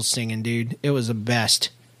angels singing, dude. It was the best.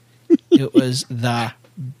 It was the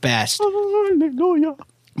best.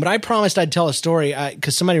 But I promised I'd tell a story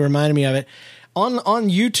because somebody reminded me of it. On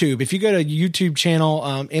YouTube, if you go to YouTube channel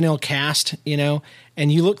NLCast, and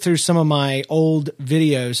you look through some of my old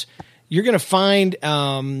videos, you're going to find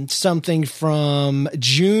something from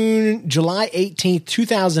July 18th,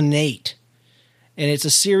 2008. And it's a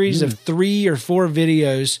series of 3 or 4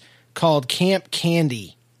 videos called Camp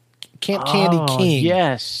Candy. Camp Candy King.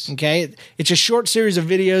 Yes. Okay. It's a short series of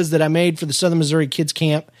videos that I made for the Southern Missouri Kids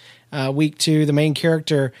Camp, week 2. The main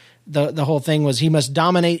character, the whole thing was he must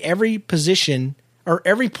dominate every position or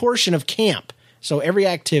every portion of camp. So every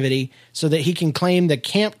activity, so that he can claim the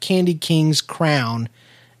Camp Candy King's crown,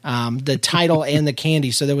 the title and the candy.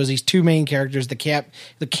 So there was these 2 main characters, the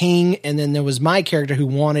king, and then there was my character who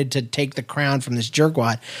wanted to take the crown from this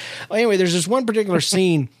jerkwad. Well, anyway, there's this one particular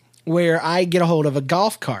scene where I get a hold of a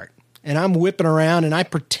golf cart. And I'm whipping around and I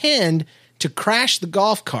pretend to crash the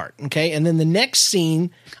golf cart. Okay. And then the next scene,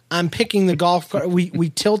 I'm picking the golf cart. We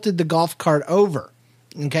tilted the golf cart over.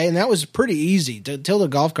 Okay. And that was pretty easy. To tilt the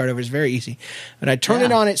golf cart over is very easy. But I turned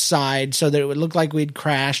it on its side so that it would look like we'd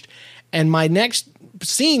crashed. And my next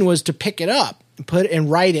scene was to pick it up, and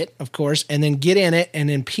write it, of course, and then get in it and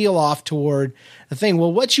then peel off toward the thing.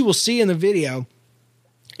 Well, what you will see in the video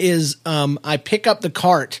is I pick up the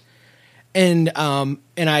cart. And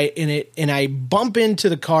I bump into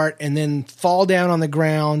the cart and then fall down on the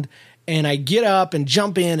ground, and I get up and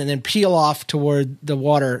jump in and then peel off toward the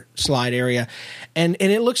water slide area. And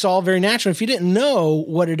it looks all very natural. If you didn't know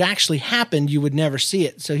what had actually happened, you would never see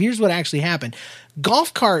it. So here's what actually happened.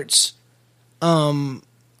 Golf carts are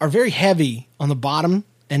very heavy on the bottom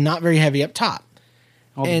and not very heavy up top.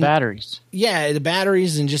 The batteries. Yeah, the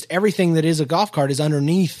batteries and just everything that is a golf cart is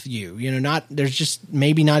underneath you. There's just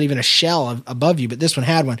maybe not even a shell above you, but this one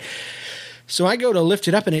had one. So I go to lift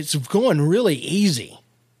it up and it's going really easy.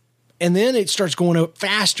 And then it starts going up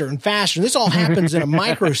faster and faster. And this all happens in a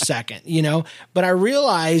microsecond, But I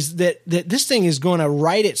realized that this thing is going to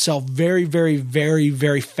right itself very, very, very,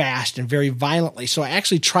 very fast and very violently. So I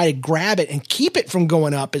actually try to grab it and keep it from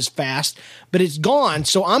going up as fast, but it's gone.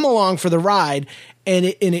 So I'm along for the ride, and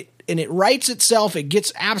it rights itself. It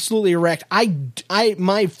gets absolutely erect.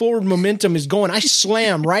 My forward momentum is going. I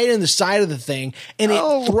slam right in the side of the thing, and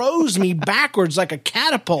it throws me backwards like a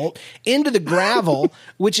catapult into the gravel,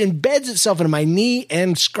 which embeds itself into my knee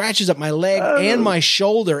and scratches up my leg and my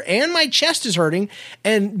shoulder, and my chest is hurting.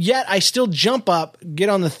 And yet I still jump up, get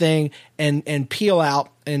on the thing, and peel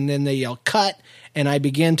out. And then they yell, "Cut!" And I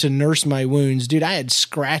began to nurse my wounds. Dude, I had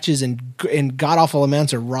scratches and god-awful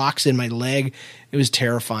amounts of rocks in my leg. It was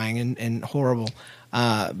terrifying and horrible.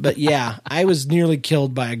 But yeah, I was nearly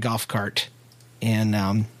killed by a golf cart.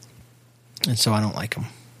 And so I don't like them.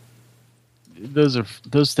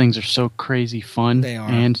 Those things are so crazy fun. They are.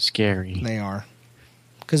 And scary. They are.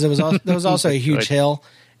 Because there was also a huge hill,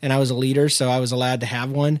 and I was a leader, so I was allowed to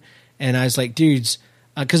have one. And I was like, dudes,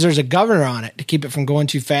 because there's a governor on it to keep it from going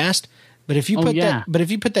too fast. But if you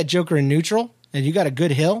put that joker in neutral and you got a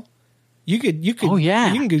good hill, you could you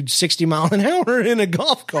can go 60 miles an hour in a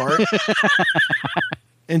golf cart.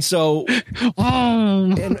 And so,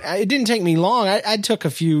 and it didn't take me long. I took a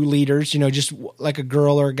few leaders, just like a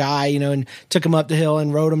girl or a guy, and took them up the hill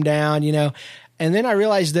and rode them down, And then I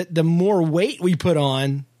realized that the more weight we put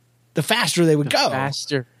on, the faster they would go.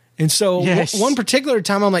 Faster. And so one particular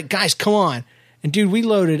time, I'm like, guys, come on. And dude, we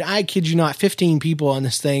loaded, I kid you not, 15 people on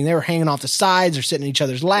this thing. They were hanging off the sides. They're sitting in each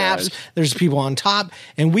other's laps. Yes. There's people on top.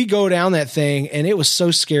 And we go down that thing, and it was so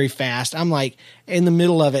scary fast. I'm like, in the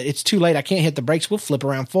middle of it, it's too late. I can't hit the brakes. We'll flip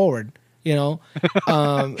around forward, You'll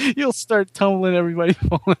start tumbling, everybody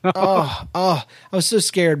falling off. I was so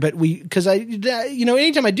scared. But because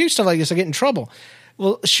anytime I do stuff like this, I get in trouble.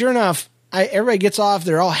 Well, sure enough, everybody gets off.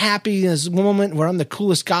 They're all happy in this moment where I'm the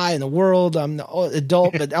coolest guy in the world. I'm the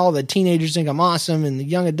adult, but all the teenagers think I'm awesome, and the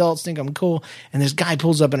young adults think I'm cool. And this guy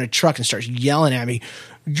pulls up in a truck and starts yelling at me,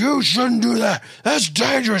 "You shouldn't do that. That's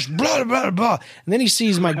dangerous." Blah blah blah. And then he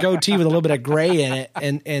sees my goatee with a little bit of gray in it,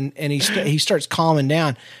 and he starts calming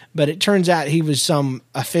down. But it turns out he was some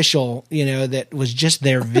official, that was just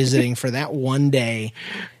there visiting for that one day.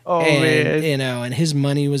 Oh, man. And his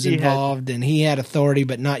money was involved, and he had authority,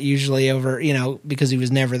 but not usually over, because he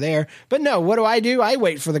was never there. But no, what do? I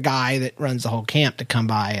wait for the guy that runs the whole camp to come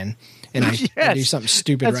by, and I do something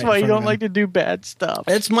stupid. That's why you don't like to do bad stuff.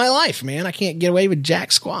 It's my life, man. I can't get away with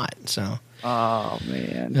jack squat. So. Oh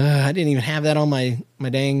man, I didn't even have that on my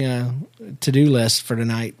dang to-do list for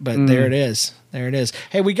tonight, but there it is. There it is.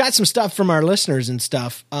 Hey, we got some stuff from our listeners and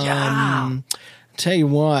stuff. Tell you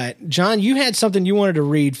what, John, you had something you wanted to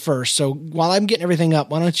read first. So while I'm getting everything up,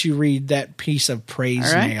 why don't you read that piece of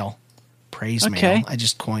praise mail? Praise mail. I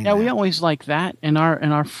just coined that. Yeah, we always like that. And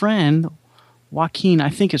our friend Joaquin, I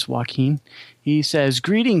think it's Joaquin, he says,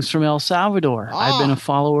 "Greetings from El Salvador. I've been a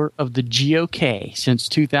follower of the GOK since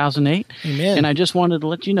 2008. Amen. And I just wanted to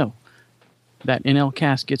let you know that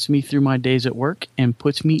NLCast gets me through my days at work and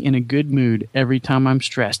puts me in a good mood every time I'm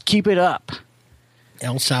stressed. Keep it up."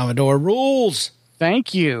 El Salvador rules.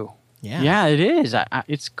 Thank you. Yeah, it is.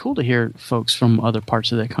 It's cool to hear folks from other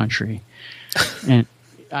parts of the country. And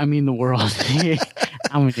I mean the world.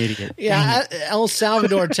 I'm an idiot. Yeah, El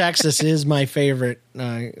Salvador, Texas is my favorite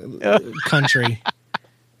country.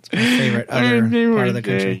 It's my favorite other part of the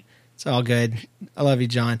country. It's all good. I love you,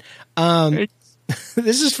 John.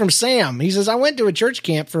 This is from Sam. He says, "I went to a church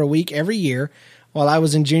camp for a week every year while I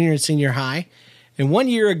was in junior and senior high. And one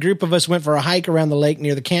year, a group of us went for a hike around the lake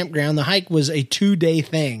near the campground. The hike was a 2-day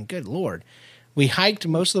thing. Good Lord. We hiked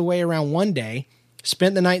most of the way around one day,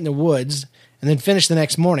 spent the night in the woods, and then finished the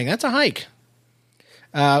next morning. That's a hike.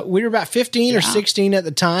 We were about 15 or 16 at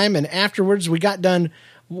the time, and afterwards we got done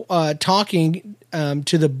talking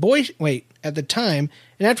to the boy. Wait, at the time,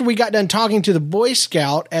 and after we got done talking to the Boy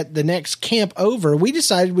Scout at the next camp over, we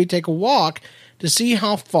decided we'd take a walk to see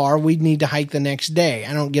how far we'd need to hike the next day.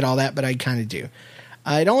 I don't get all that, but I kind of do.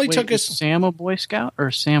 It only took us. Is Sam a Boy Scout or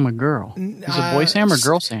Sam a girl? Is it Boy Sam or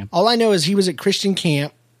Girl Sam? All I know is he was at Christian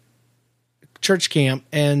camp, church camp,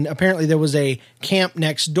 and apparently there was a camp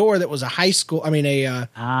next door that was a high school. I mean,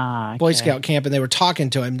 Boy Scout camp, and they were talking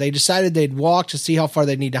to him. They decided they'd walk to see how far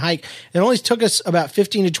they'd need to hike. It only took us about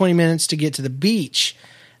 15 to 20 minutes to get to the beach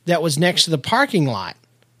that was next to the parking lot.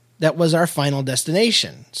 That was our final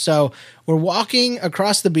destination. So we're walking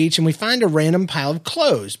across the beach, and we find a random pile of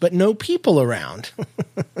clothes, but no people around.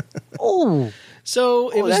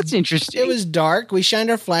 So that's interesting. It was dark. We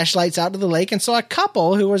shined our flashlights out to the lake and saw a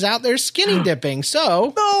couple who was out there skinny dipping.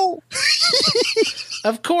 So,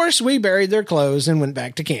 of course, we buried their clothes and went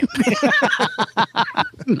back to camp.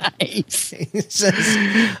 Nice. He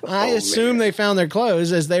says, I assume they found their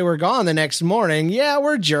clothes as they were gone the next morning. Yeah,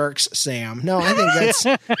 we're jerks, Sam. No, I think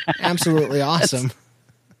that's absolutely awesome.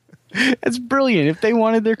 That's brilliant. If they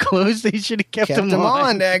wanted their clothes, they should have kept them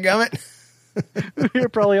on. Dadgummit. We were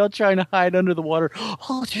probably all trying to hide under the water.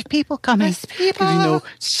 Oh, there's people coming. There's people.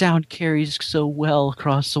 Sound carries so well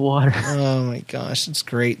across the water. Oh my gosh, it's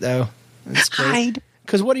great though. It's great. Hide.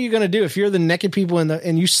 Because what are you going to do if you're the naked people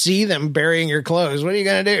and you see them burying your clothes? What are you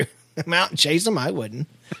going to do? Come out and chase them? I wouldn't.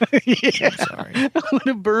 Yeah. I'm sorry. I want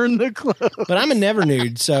to burn the clothes. But I'm a never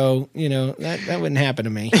nude, so that wouldn't happen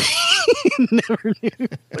to me. Never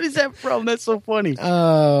nude. What is that from? That's so funny.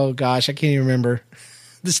 Oh gosh, I can't even remember.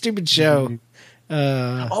 The stupid show.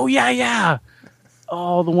 Oh, yeah.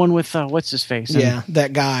 Oh, the one with, what's his face? Yeah,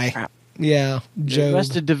 that guy. Crap. Yeah, Joe.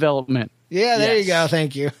 Arrested Development. Yeah, there you go.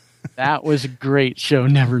 Thank you. That was a great show,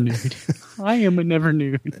 Never Nude. I am a never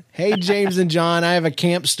nude. Hey, James and John, I have a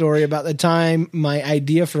camp story about the time my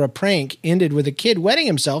idea for a prank ended with a kid wetting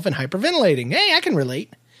himself and hyperventilating. Hey, I can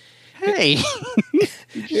relate. Hey,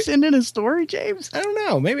 did you send in a story, James? I don't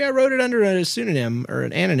know. Maybe I wrote it under a pseudonym or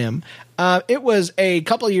an anonym. It was a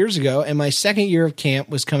couple of years ago, and my second year of camp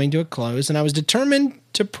was coming to a close, and I was determined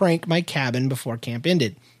to prank my cabin before camp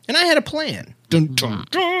ended. And I had a plan. Dun, dun,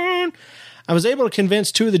 dun. I was able to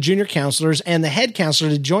convince 2 of the junior counselors and the head counselor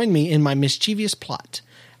to join me in my mischievous plot.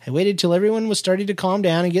 I waited till everyone was starting to calm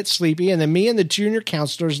down and get sleepy, and then me and the junior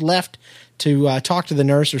counselors left to talk to the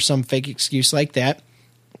nurse or some fake excuse like that.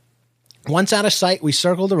 Once out of sight, we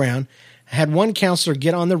circled around. I had one counselor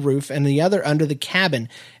get on the roof and the other under the cabin.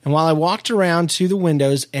 And while I walked around to the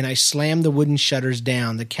windows and I slammed the wooden shutters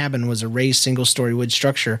down, the cabin was a raised single-story wood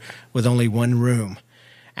structure with only one room.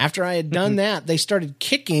 After I had done that, they started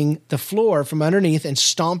kicking the floor from underneath and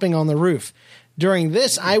stomping on the roof. During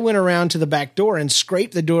this, I went around to the back door and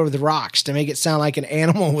scraped the door with rocks to make it sound like an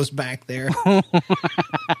animal was back there.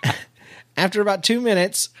 After about 2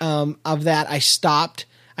 minutes of that, I stopped.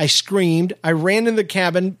 I screamed. I ran in the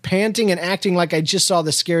cabin, panting and acting like I just saw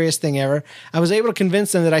the scariest thing ever. I was able to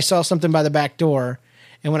convince them that I saw something by the back door,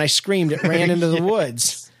 and when I screamed, it ran into the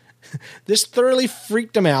woods. This thoroughly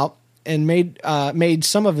freaked them out and made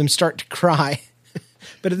some of them start to cry.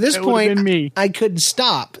 But at this point, I couldn't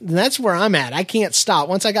stop. And that's where I'm at. I can't stop.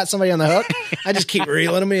 Once I got somebody on the hook, I just keep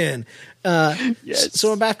reeling them in. Yes.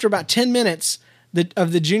 So after about 10 minutes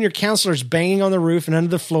of the junior counselors banging on the roof and under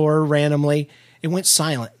the floor randomly, it went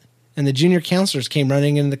silent. And the junior counselors came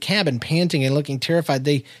running into the cabin, panting and looking terrified.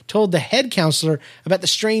 They told the head counselor about the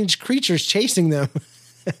strange creatures chasing them.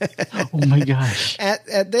 Oh, my gosh.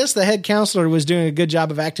 At this, the head counselor was doing a good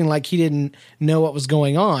job of acting like he didn't know what was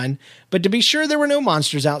going on. But to be sure, there were no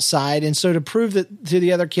monsters outside. And so to prove that to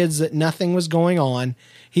the other kids that nothing was going on,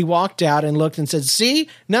 he walked out and looked and said, "See,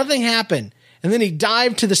 nothing happened." And then he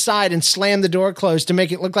dived to the side and slammed the door closed to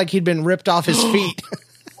make it look like he'd been ripped off his feet.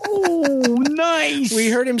 Oh, nice. We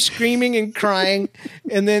heard him screaming and crying,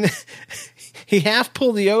 and then he half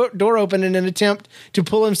pulled the door open in an attempt to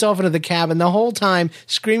pull himself into the cabin, the whole time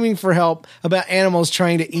screaming for help about animals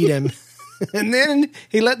trying to eat him. And then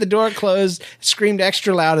he let the door close, screamed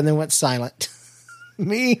extra loud, and then went silent.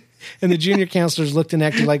 Me and the junior counselors looked and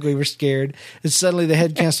acted like we were scared. And suddenly the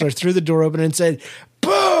head counselor threw the door open and said,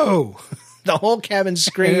 "Boo!" The whole cabin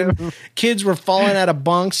screamed. Kids were falling out of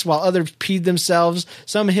bunks while others peed themselves.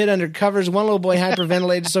 Some hid under covers. One little boy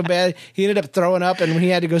hyperventilated so bad he ended up throwing up, and he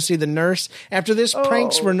had to go see the nurse. After this,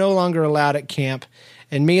 pranks were no longer allowed at camp,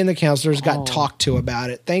 and me and the counselors got talked to about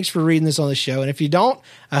it. Thanks for reading this on the show. And if you don't,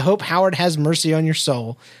 I hope Howard has mercy on your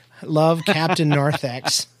soul. Love, Captain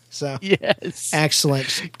Narthex. So, yes.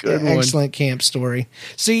 Excellent. Good one. Excellent camp story.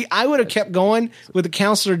 See, I would have kept going with the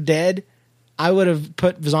counselor dead. I would have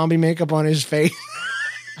put zombie makeup on his face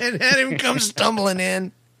and had him come stumbling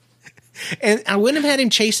in. And I wouldn't have had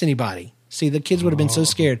him chase anybody. See, the kids would have been so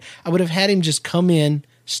scared. I would have had him just come in,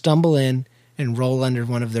 stumble in, and roll under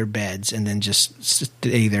one of their beds and then just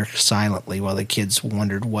stay there silently while the kids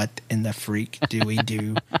wondered, what in the freak do we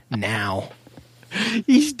do now?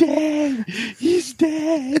 He's dead. He's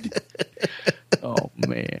dead. Oh,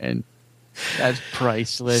 man. That's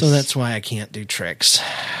priceless. So that's why I can't do tricks.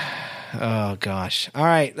 Oh, gosh. All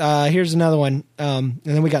right. Here's another one. And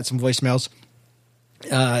then we got some voicemails.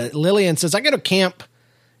 Lillian says, I go to camp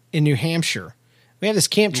in New Hampshire. We have this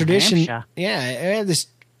camp tradition. Hampshire? Yeah. I have this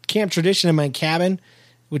camp tradition in my cabin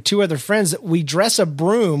with 2 other friends that we dress a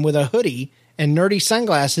broom with a hoodie and nerdy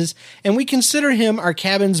sunglasses, and we consider him our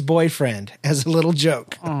cabin's boyfriend as a little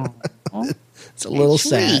joke. Oh. It's a little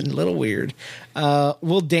sad, a little weird.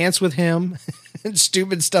 We'll dance with him and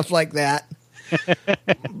stupid stuff like that.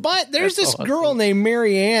 But there's this girl named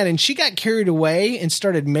Marianne, and she got carried away and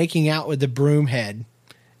started making out with the broom head.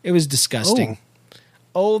 It was disgusting.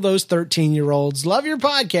 Oh, those 13-year-olds. Love your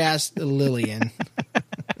podcast, Lillian.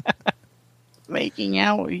 Making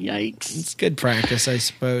out, yikes. It's good practice, I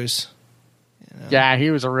suppose. You know. Yeah, he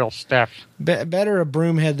was a real stiff. Better a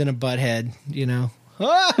broom head than a butt head, you know.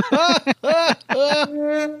 I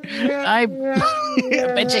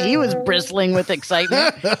bet you he was bristling with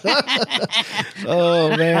excitement. Oh,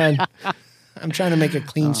 man. I'm trying to make a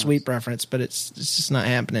clean sweep reference, but it's just not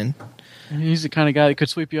happening. He's the kind of guy that could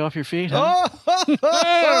sweep you off your feet, huh?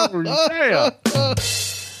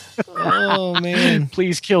 Oh, man.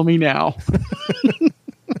 Please kill me now.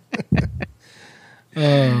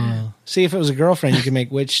 See, if it was a girlfriend, you could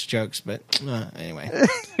make witch jokes, but anyway.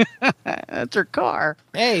 That's her car.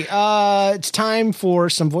 Hey, it's time for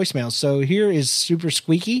some voicemails. So here is Super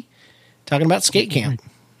Squeaky talking about skate camp.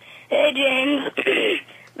 Hey, James.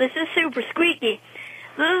 This is Super Squeaky.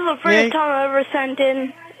 This is the first time I ever sent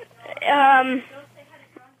in.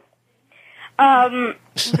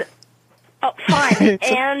 Oh, fine.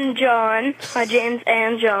 And John. Hi, James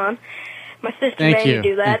and John. My sister Thank made you. me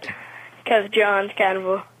do that because John's kind of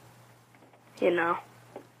a,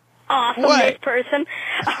 awesome person.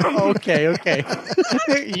 Okay.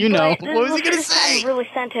 You know. But What was he going to this say? guy really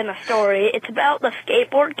sent in a story. It's about the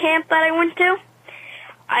skateboard camp that I went to.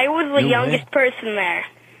 I was the youngest person there.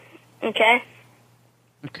 Okay?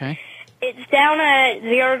 Okay. It's down at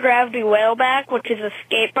Zero Gravity Whaleback, which is a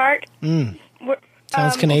skate park.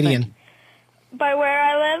 Sounds Canadian. By where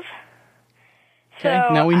I live. Okay,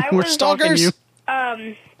 So now we're stalking you.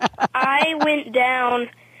 I went down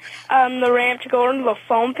the ramp to go into the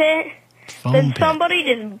foam pit. Then somebody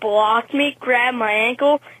just blocked me, grabbed my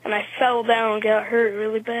ankle, and I fell down and got hurt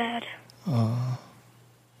really bad.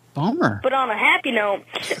 Bummer. But on a happy note,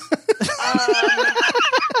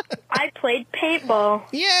 I played paintball.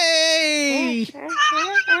 Yay!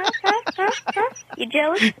 You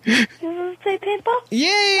jealous? You want to play paintball?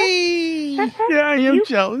 Yay! Yeah, I am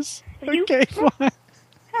jealous. Okay, fine.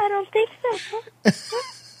 I don't think so.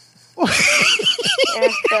 Yeah,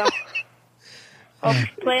 so I'll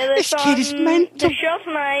play this on the show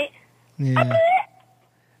tonight. Yeah.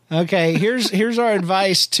 Okay, here's our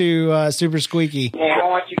advice to Super Squeaky. Yeah, I don't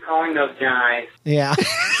want you calling those guys. Yeah.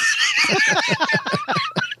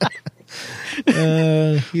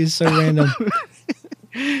 He's so random.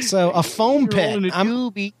 So a foam pit.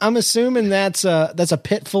 I'm assuming that's a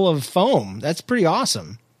pit full of foam. That's pretty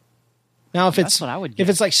awesome. Now if it's if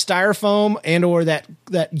it's like styrofoam and or that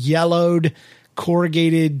yellowed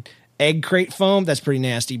corrugated egg crate foam, that's pretty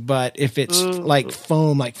nasty. But if it's like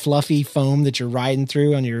foam, like fluffy foam that you're riding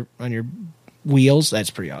through on your wheels, that's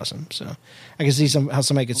pretty awesome. So I can see how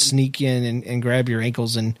somebody could sneak in and grab your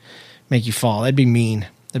ankles and make you fall. That'd be mean.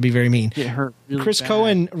 That'd be very mean. Get hurt really Chris bad.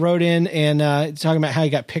 Cohen wrote in and talking about how he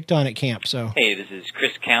got picked on at camp. So Hey, this is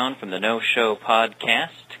Chris Cowan from the No Show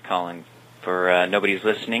Podcast, calling for Nobody's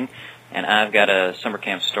Listening, and I've got a summer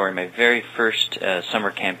camp story. My very first summer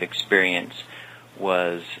camp experience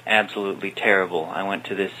was absolutely terrible. I went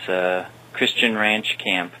to this Christian ranch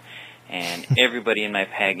camp, and everybody in my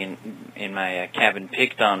cabin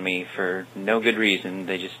picked on me for no good reason.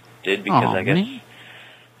 They just did because I guess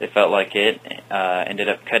they felt like it. Ended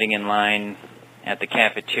up cutting in line at the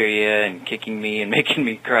cafeteria and kicking me and making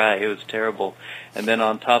me cry. It was terrible. And then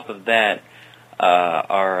on top of that,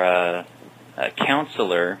 our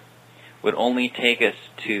counselor would only take us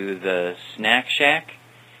to the snack shack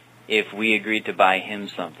if we agreed to buy him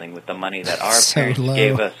something with the money that our parents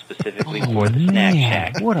gave us specifically for the snack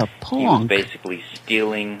shack. What a He was punk. basically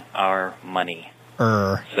stealing our money.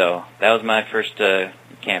 Er. So that was my first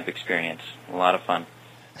camp experience. A lot of fun.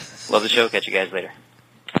 Love the show. Catch you guys later.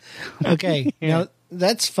 okay, now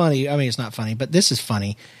that's funny. I mean, it's not funny, but this is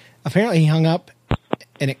funny. Apparently, he hung up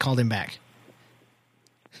and it called him back.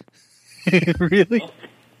 Really?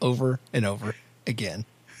 Over and over again.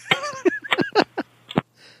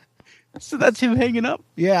 So that's him hanging up?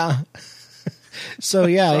 Yeah. So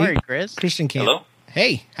yeah. Sorry, Chris. Christian camp. Hello?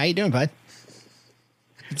 Hey, how you doing, bud?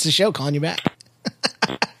 It's the show calling you back.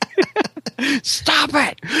 Stop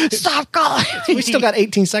it! Stop calling! We still got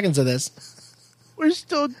 18 seconds of this. We're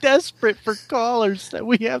still desperate for callers that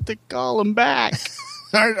we have to call them back.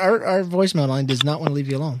 Our voicemail line does not want to leave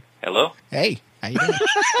you alone. Hello? Hey, how you doing?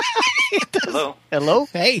 Hello? Hello?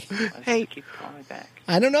 Hey. Hey. Keep calling me back.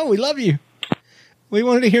 I don't know. We love you. We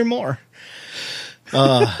wanted to hear more.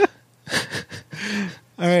 All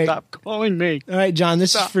right. Stop calling me. All right, John,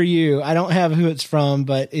 this is for you. I don't have who it's from,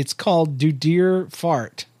 but it's called Do Deer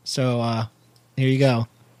Fart. So here you go.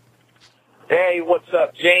 Hey, what's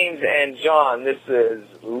up, James and John? This is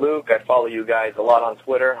Luke. I follow you guys a lot on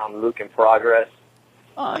Twitter. I'm Luke in Progress.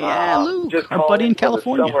 Oh, yeah, Luke. Just Our buddy in calling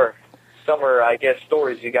for the California. Summer, I guess,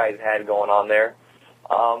 stories you guys had going on there.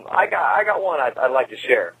 I got one I'd like to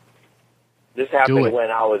share. This happened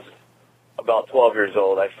when I was about 12 years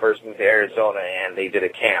old. I first moved to Arizona, and they did a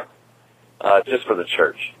camp just for the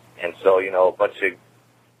church. And so, you know, a bunch of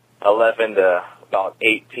 11 to about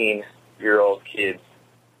 18-year-old kids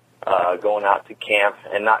going out to camp,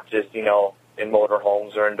 and not just, you know, in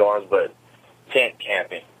motorhomes or in dorms, but tent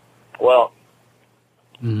camping. Well,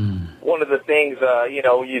 one of the things, you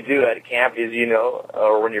know, you do at a camp is, you know,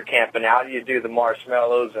 or when you're camping out, you do the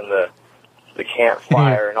marshmallows and the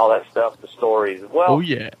campfire and all that stuff, the stories. Well,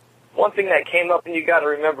 one thing that came up, and you got to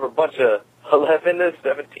remember, a bunch of 11 to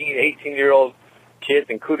 17, 18-year-old kids,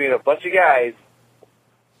 including a bunch of guys,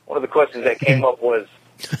 one of the questions that came up was,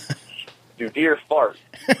 do deer fart?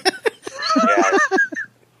 Yeah,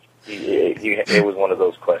 it was one of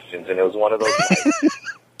those questions, and it was one of those nights.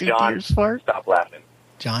 John, stop laughing.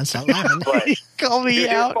 John, stop laughing. But call me do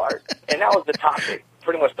deer out. fart? And that was the topic.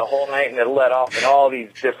 pretty much the whole night, and it led off in all these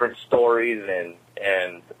different stories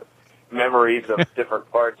and memories of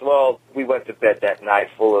different parts. Well, we went to bed that night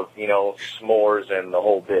full of, s'mores and the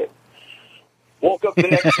whole bit. Woke up the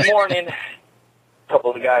next morning, a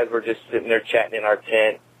couple of the guys were just sitting there chatting in our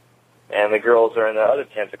tent, and the girls are in the other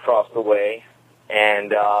tents across the way.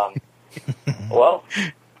 And, well,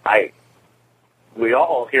 we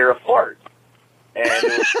all hear a fart. And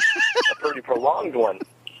it was a pretty prolonged one.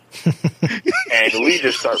 And we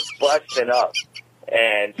just start busting up.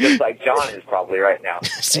 And just like John is probably right now.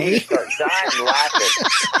 See? We start dying laughing.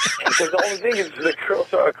 Because the only thing is the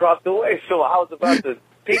girls are across the way. So I was about to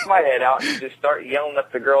peek my head out and just start yelling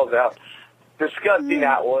at the girls out. Disgusting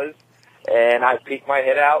that was. And I peeked my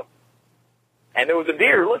head out. And there was a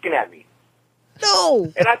deer looking at me.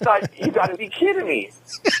 No! And I thought, you gotta be kidding me.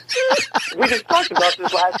 We just talked about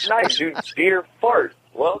this last night, dude. Deer fart.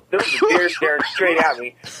 Well, there was a deer staring straight at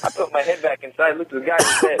me. I put my head back inside, looked at the guy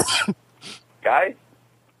and said, guys,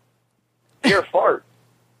 deer fart.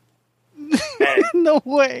 And, no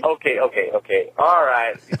way. Okay. All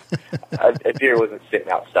right. A deer wasn't sitting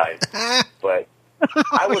outside. But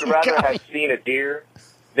I would rather have seen a deer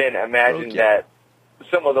than imagine that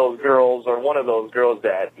some of those girls, or one of those girls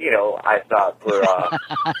that, I thought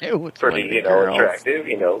were pretty,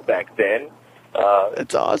 attractive, back then.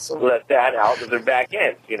 That's awesome. Let that out of their back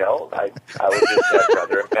end, I would just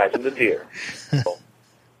rather imagine the deer. So,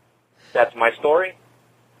 that's my story.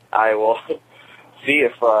 I will see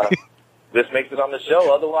if this makes it on the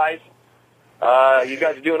show. Otherwise, you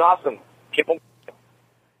guys are doing awesome. Keep on.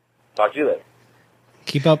 Talk to you later.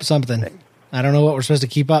 Keep up something. I don't know what we're supposed to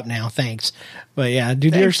keep up now. Thanks. But yeah,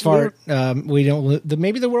 do deers fart? We don't.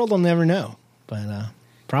 Maybe the world will never know, but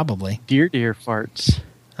probably deer farts.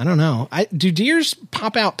 I don't know. Do deers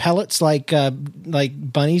pop out pellets like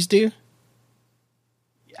bunnies do?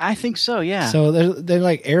 I think so. Yeah. So they're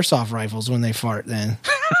like airsoft rifles when they fart. Then.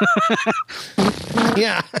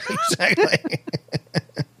 Yeah, exactly.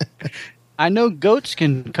 I know goats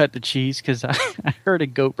can cut the cheese because I heard a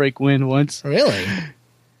goat break wind once. Really?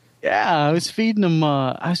 Yeah, I was feeding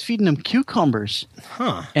them cucumbers.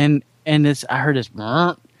 Huh. And I heard this.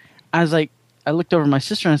 I was like, I looked over at my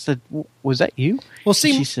sister and I said, "Was that you?" Well,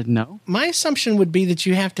 see, she said no. My assumption would be that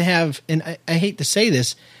you have to have, and I hate to say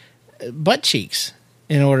this, butt cheeks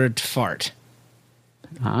in order to fart.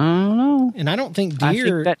 I don't know. And I don't think deer. I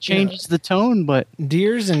think that changes the tone, but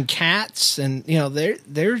deers and cats and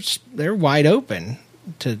they're wide open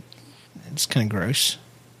to. It's kind of gross.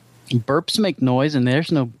 Burps make noise, and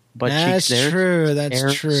there's no butt cheeks there.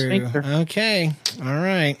 That's true. Sphincter. Okay. All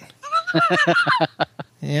right.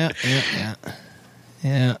 Yeah.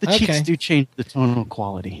 The cheeks do change the tonal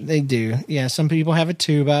quality. They do. Yeah. Some people have a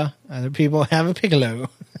tuba. Other people have a piccolo.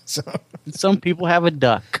 So some people have a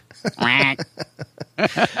duck.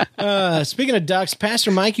 Speaking of ducks,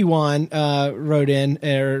 Pastor Mikey Wan wrote in,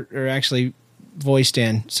 or actually voiced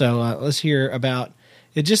in. So let's hear about.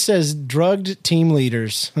 It just says drugged team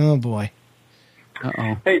leaders. Oh boy.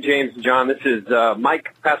 Uh-oh. Hey James and John, this is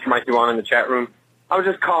Mike, Pastor Mike Yuan in the chat room. I was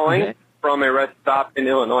just calling from a rest stop in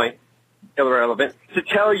Illinois, irrelevant, to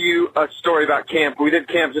tell you a story about camp. We did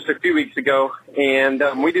camp just a few weeks ago, and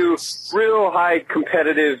we do real high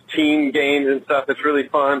competitive team games and stuff. It's really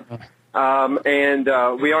fun. And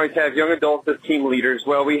we always have young adults as team leaders.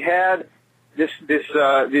 Well, we had this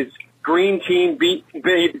green team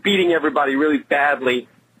beating everybody really badly,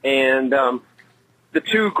 and the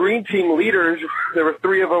two green team leaders, there were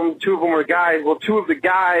three of them, two of them were guys. Well, two of the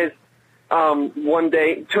guys one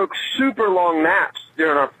day took super long naps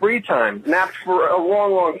during our free time, napped for a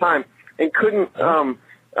long, long time, and couldn't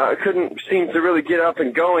seem to really get up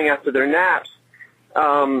and going after their naps.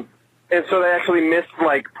 And so they actually missed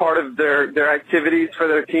like part of their activities for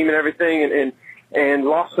their team and everything, and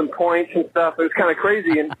lost some points and stuff. It was kind of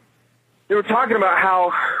crazy. And they were talking about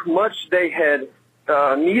how much they had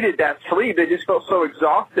needed that sleep. They just felt so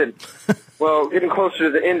exhausted. Well, getting closer to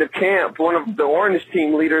the end of camp, one of the orange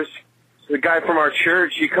team leaders, the guy from our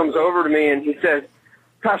church, he comes over to me and he says,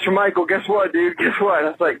 "Pastor Michael, guess what, dude? Guess what?" I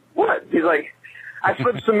was like, "What?" He's like, "I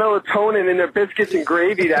slipped some melatonin in their biscuits and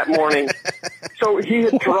gravy that morning." So he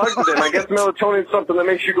had drugged them. I guess melatonin is something that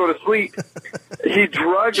makes you go to sleep. He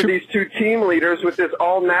drugged these two team leaders with this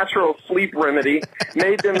all-natural sleep remedy,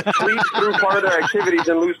 made them sleep through part of their activities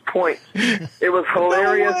and lose points. It was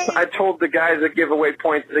hilarious. I told the guys that give away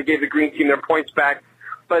points, they gave the green team their points back.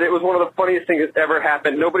 But it was one of the funniest things that's ever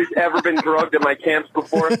happened. Nobody's ever been drugged at my camps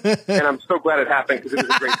before, and I'm so glad it happened because it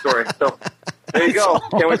was a great story. So there you go.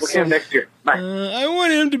 Can't wait for camp next year. Bye. I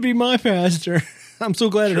want him to be my pastor. I'm so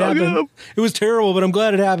glad it happened. It was terrible, but I'm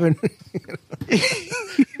glad it happened.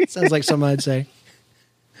 Sounds like something I'd say.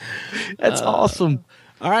 That's awesome.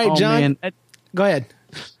 All right, John. Man. Go ahead.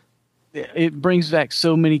 It brings back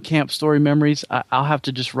so many camp story memories. I'll have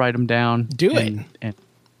to just write them down. Do it. And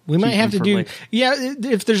we might have to do. Later. Yeah,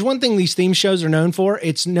 if there's one thing these theme shows are known for,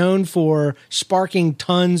 it's known for sparking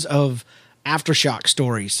tons of aftershock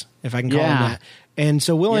stories, if I can call them that. And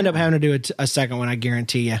so we'll end up having to do a second one, I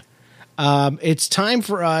guarantee you. It's time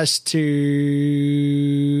for us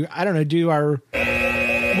to, I don't know, do our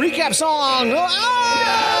recap song.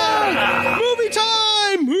 Movie time!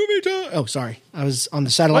 Oh, sorry. I was on the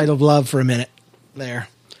Satellite of Love for a minute there.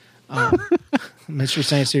 Mystery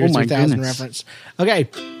Science Theater 3000 reference. Okay.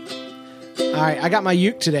 All right. I got my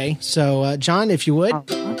uke today. So, John, if you would,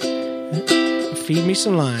 feed me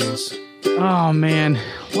some lines. Oh, man.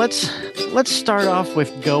 Let's start off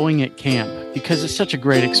with going at camp because it's such a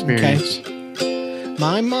great experience. Okay.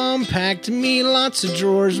 My mom packed me lots of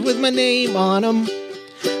drawers with my name on them.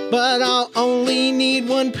 But I'll only need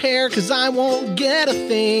one pair because I won't get a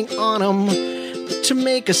thing on them. To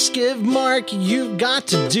make a skiv mark, you've got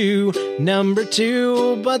to do number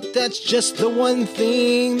 2. But that's just the one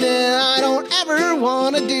thing that I don't ever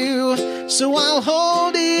want to do. So I'll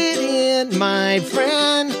hold it in, my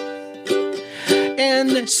friend.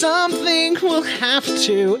 And something will have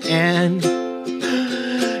to end.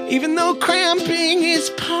 Even though cramping is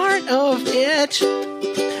part of it.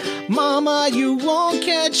 Mama, you won't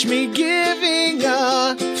catch me giving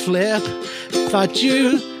a flip. Thought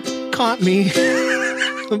you caught me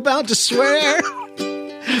about to swear.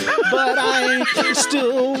 But I'm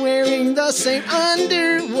still wearing the same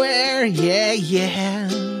underwear. Yeah.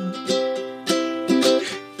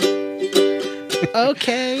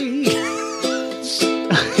 Okay.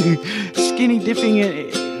 Skinny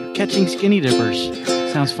dipping, catching skinny dippers.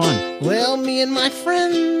 Sounds fun. Well, me and my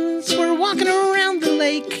friends were walking around the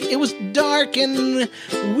lake. It was dark and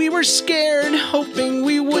we were scared, hoping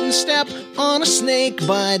we wouldn't step on a snake,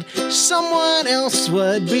 but someone else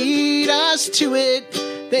would beat us to it.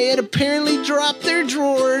 They had apparently dropped their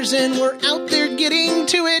drawers and were out there getting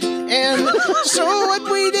to it. And so what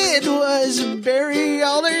we did was bury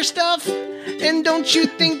all their stuff. And don't you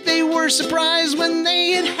think they were surprised when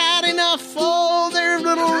they had had enough? All their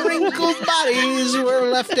little wrinkled bodies were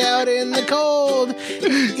left out in the cold.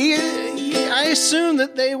 I assume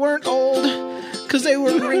that they weren't old, because they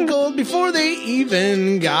were wrinkled before they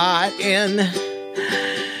even got in.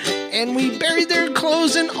 And we buried their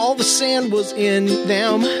clothes and all the sand was in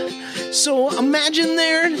them. So imagine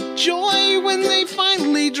their joy when they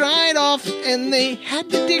finally dried off and they had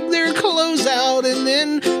to dig their clothes out and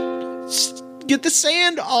then get the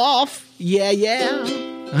sand off. Yeah.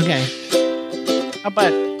 Okay. How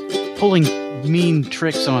about pulling mean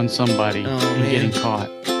tricks on somebody and getting caught?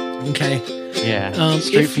 Okay. Yeah.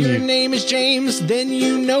 If your name is James, then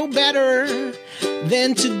you know better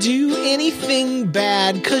than to do anything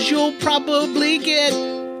bad, 'cause you'll probably get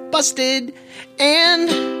busted and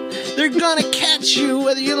they're gonna catch you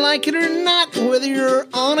whether you like it or not, whether you're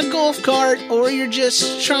on a golf cart or you're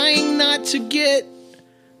just trying not to get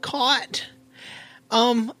caught.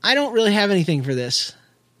 I don't really have anything for this.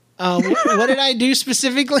 What did I do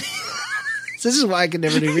specifically? This is why I could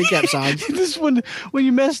never do recap songs. This one, when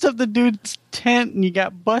you messed up the dude's tent and you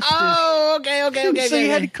got busted. Oh, okay. So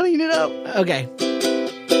you had to clean it up.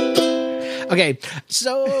 Okay,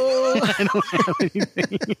 so I don't have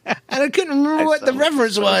anything. I couldn't remember what the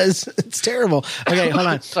reference was. It's terrible. Okay, hold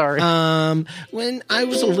on. Sorry. When I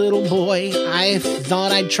was a little boy, I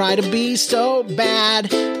thought I'd try to be so bad.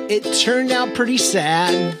 It turned out pretty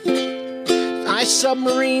sad. I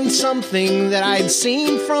submarined something that I'd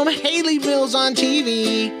seen from Haley Mills on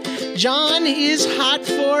TV. John is hot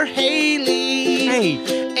for Haley. Hey.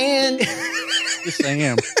 And yes, I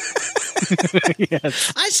am.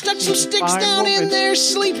 Yes. I stuck some sticks down in their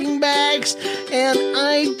sleeping bags, and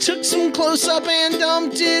I took some close-up and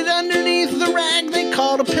dumped it underneath the rag they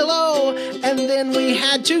called a pillow. And then we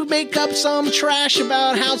had to make up some trash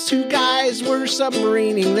about how two guys were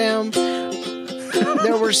submarining them.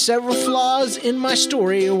 There were several flaws in my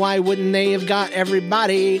story. Why wouldn't they have got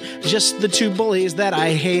everybody? Just the two bullies that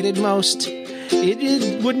I hated most.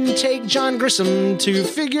 It wouldn't take John Grissom to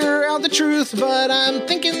figure out the truth, but I'm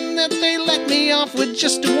thinking that they let me off with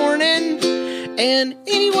just a warning. And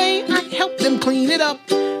anyway, I helped them clean it up,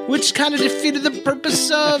 which kind of defeated the purpose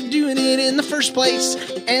of doing it in the first place.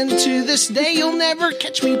 And to this day, you'll never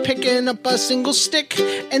catch me picking up a single stick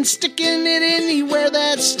and sticking it anywhere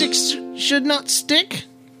that sticks should not stick.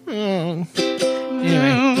 Anyway.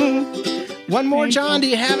 One more, John. Do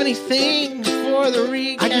you have anything for the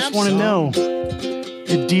recap? I just want to know.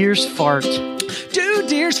 Do deers fart? Do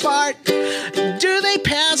deers fart? Do they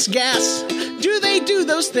pass gas? Do they they do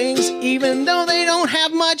those things, even though they don't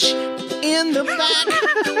have much in the back.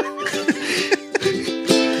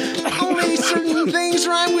 Only certain things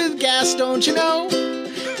rhyme with gas, don't you know?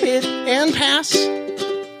 Hit and pass.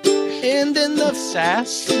 And then the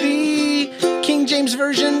sass, the King James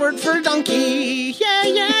Version word for donkey. Yeah,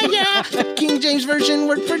 yeah, yeah. The King James Version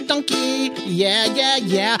word for donkey. Yeah, yeah,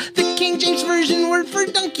 yeah. The King James Version word for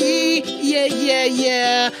donkey. Yeah, yeah,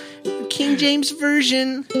 yeah. King James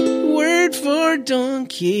Version word for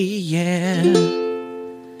donkey. Yeah.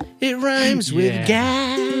 It rhymes with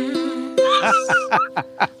gas.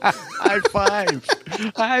 High five.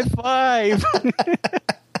 High five.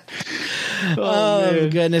 Oh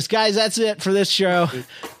goodness, guys, that's it for this show.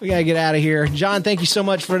 We gotta get out of here. John, thank you so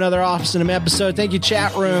much for another awesome episode. Thank you,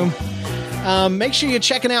 chat room. Make sure you're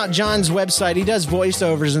checking out John's website. He does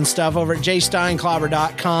voiceovers and stuff over at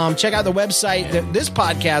jsteinclobber.com. Check out the website that this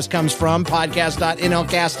podcast comes from,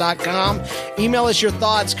 podcast.nlcast.com. Email us your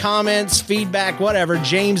thoughts, comments, feedback, whatever,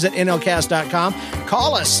 james@nlcast.com.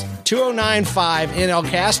 Call us,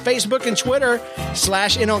 2095-NLCast, Facebook and Twitter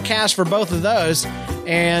 /NLCast for both of those.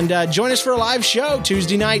 And join us for a live show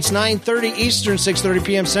Tuesday nights, 9:30 Eastern, 6:30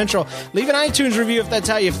 p.m. Central. Leave an iTunes review if that's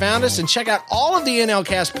how you found us. And check out all of the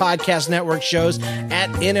NLCast Podcast Network shows at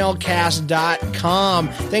nlcast.com.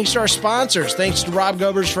 Thanks to our sponsors. Thanks to Rob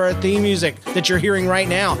Gobers for our theme music that you're hearing right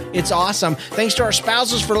now. It's awesome. Thanks to our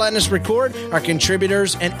spouses for letting us record, our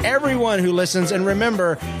contributors, and everyone who listens. And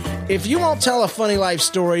remember, if you won't tell a funny life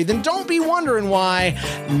story, then don't be wondering why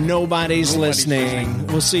nobody's listening.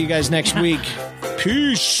 We'll see you guys next week.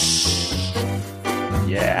 Peace.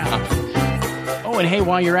 Yeah. Oh, and hey,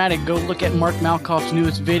 while you're at it, go look at Mark Malkoff's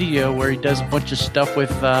newest video where he does a bunch of stuff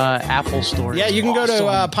with Apple stores. Yeah, you can go to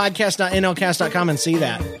podcast.nlcast.com and see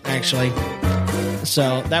that, actually.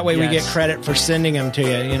 So that way we get credit for sending them to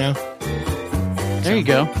you, you know? There you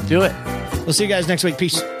go. Do it. We'll see you guys next week.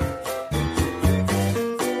 Peace.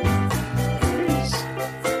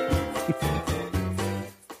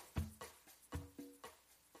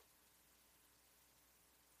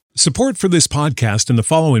 Support for this podcast and the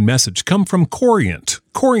following message come from Corient.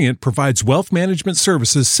 Corient provides wealth management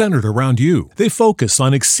services centered around you. They focus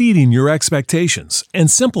on exceeding your expectations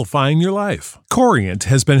and simplifying your life. Corient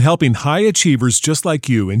has been helping high achievers just like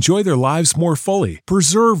you enjoy their lives more fully,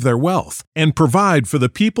 preserve their wealth, and provide for the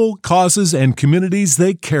people, causes, and communities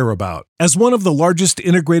they care about. As one of the largest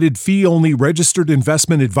integrated fee-only registered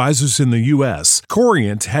investment advisors in the U.S.,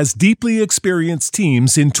 Corient has deeply experienced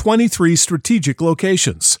teams in 23 strategic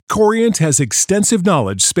locations. Corient has extensive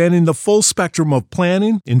knowledge spanning the full spectrum of planning,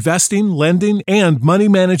 investing, lending, and money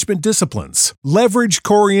management disciplines. Leverage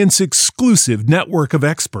Corient's exclusive network of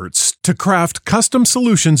experts to craft custom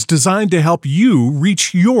solutions designed to help you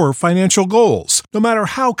reach your financial goals, no matter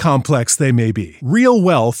how complex they may be. Real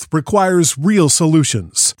wealth requires real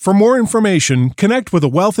solutions. For more information, connect with a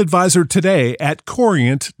wealth advisor today at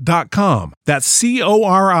Corient.com. That's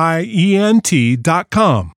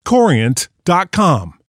Corient.com. Corient.com.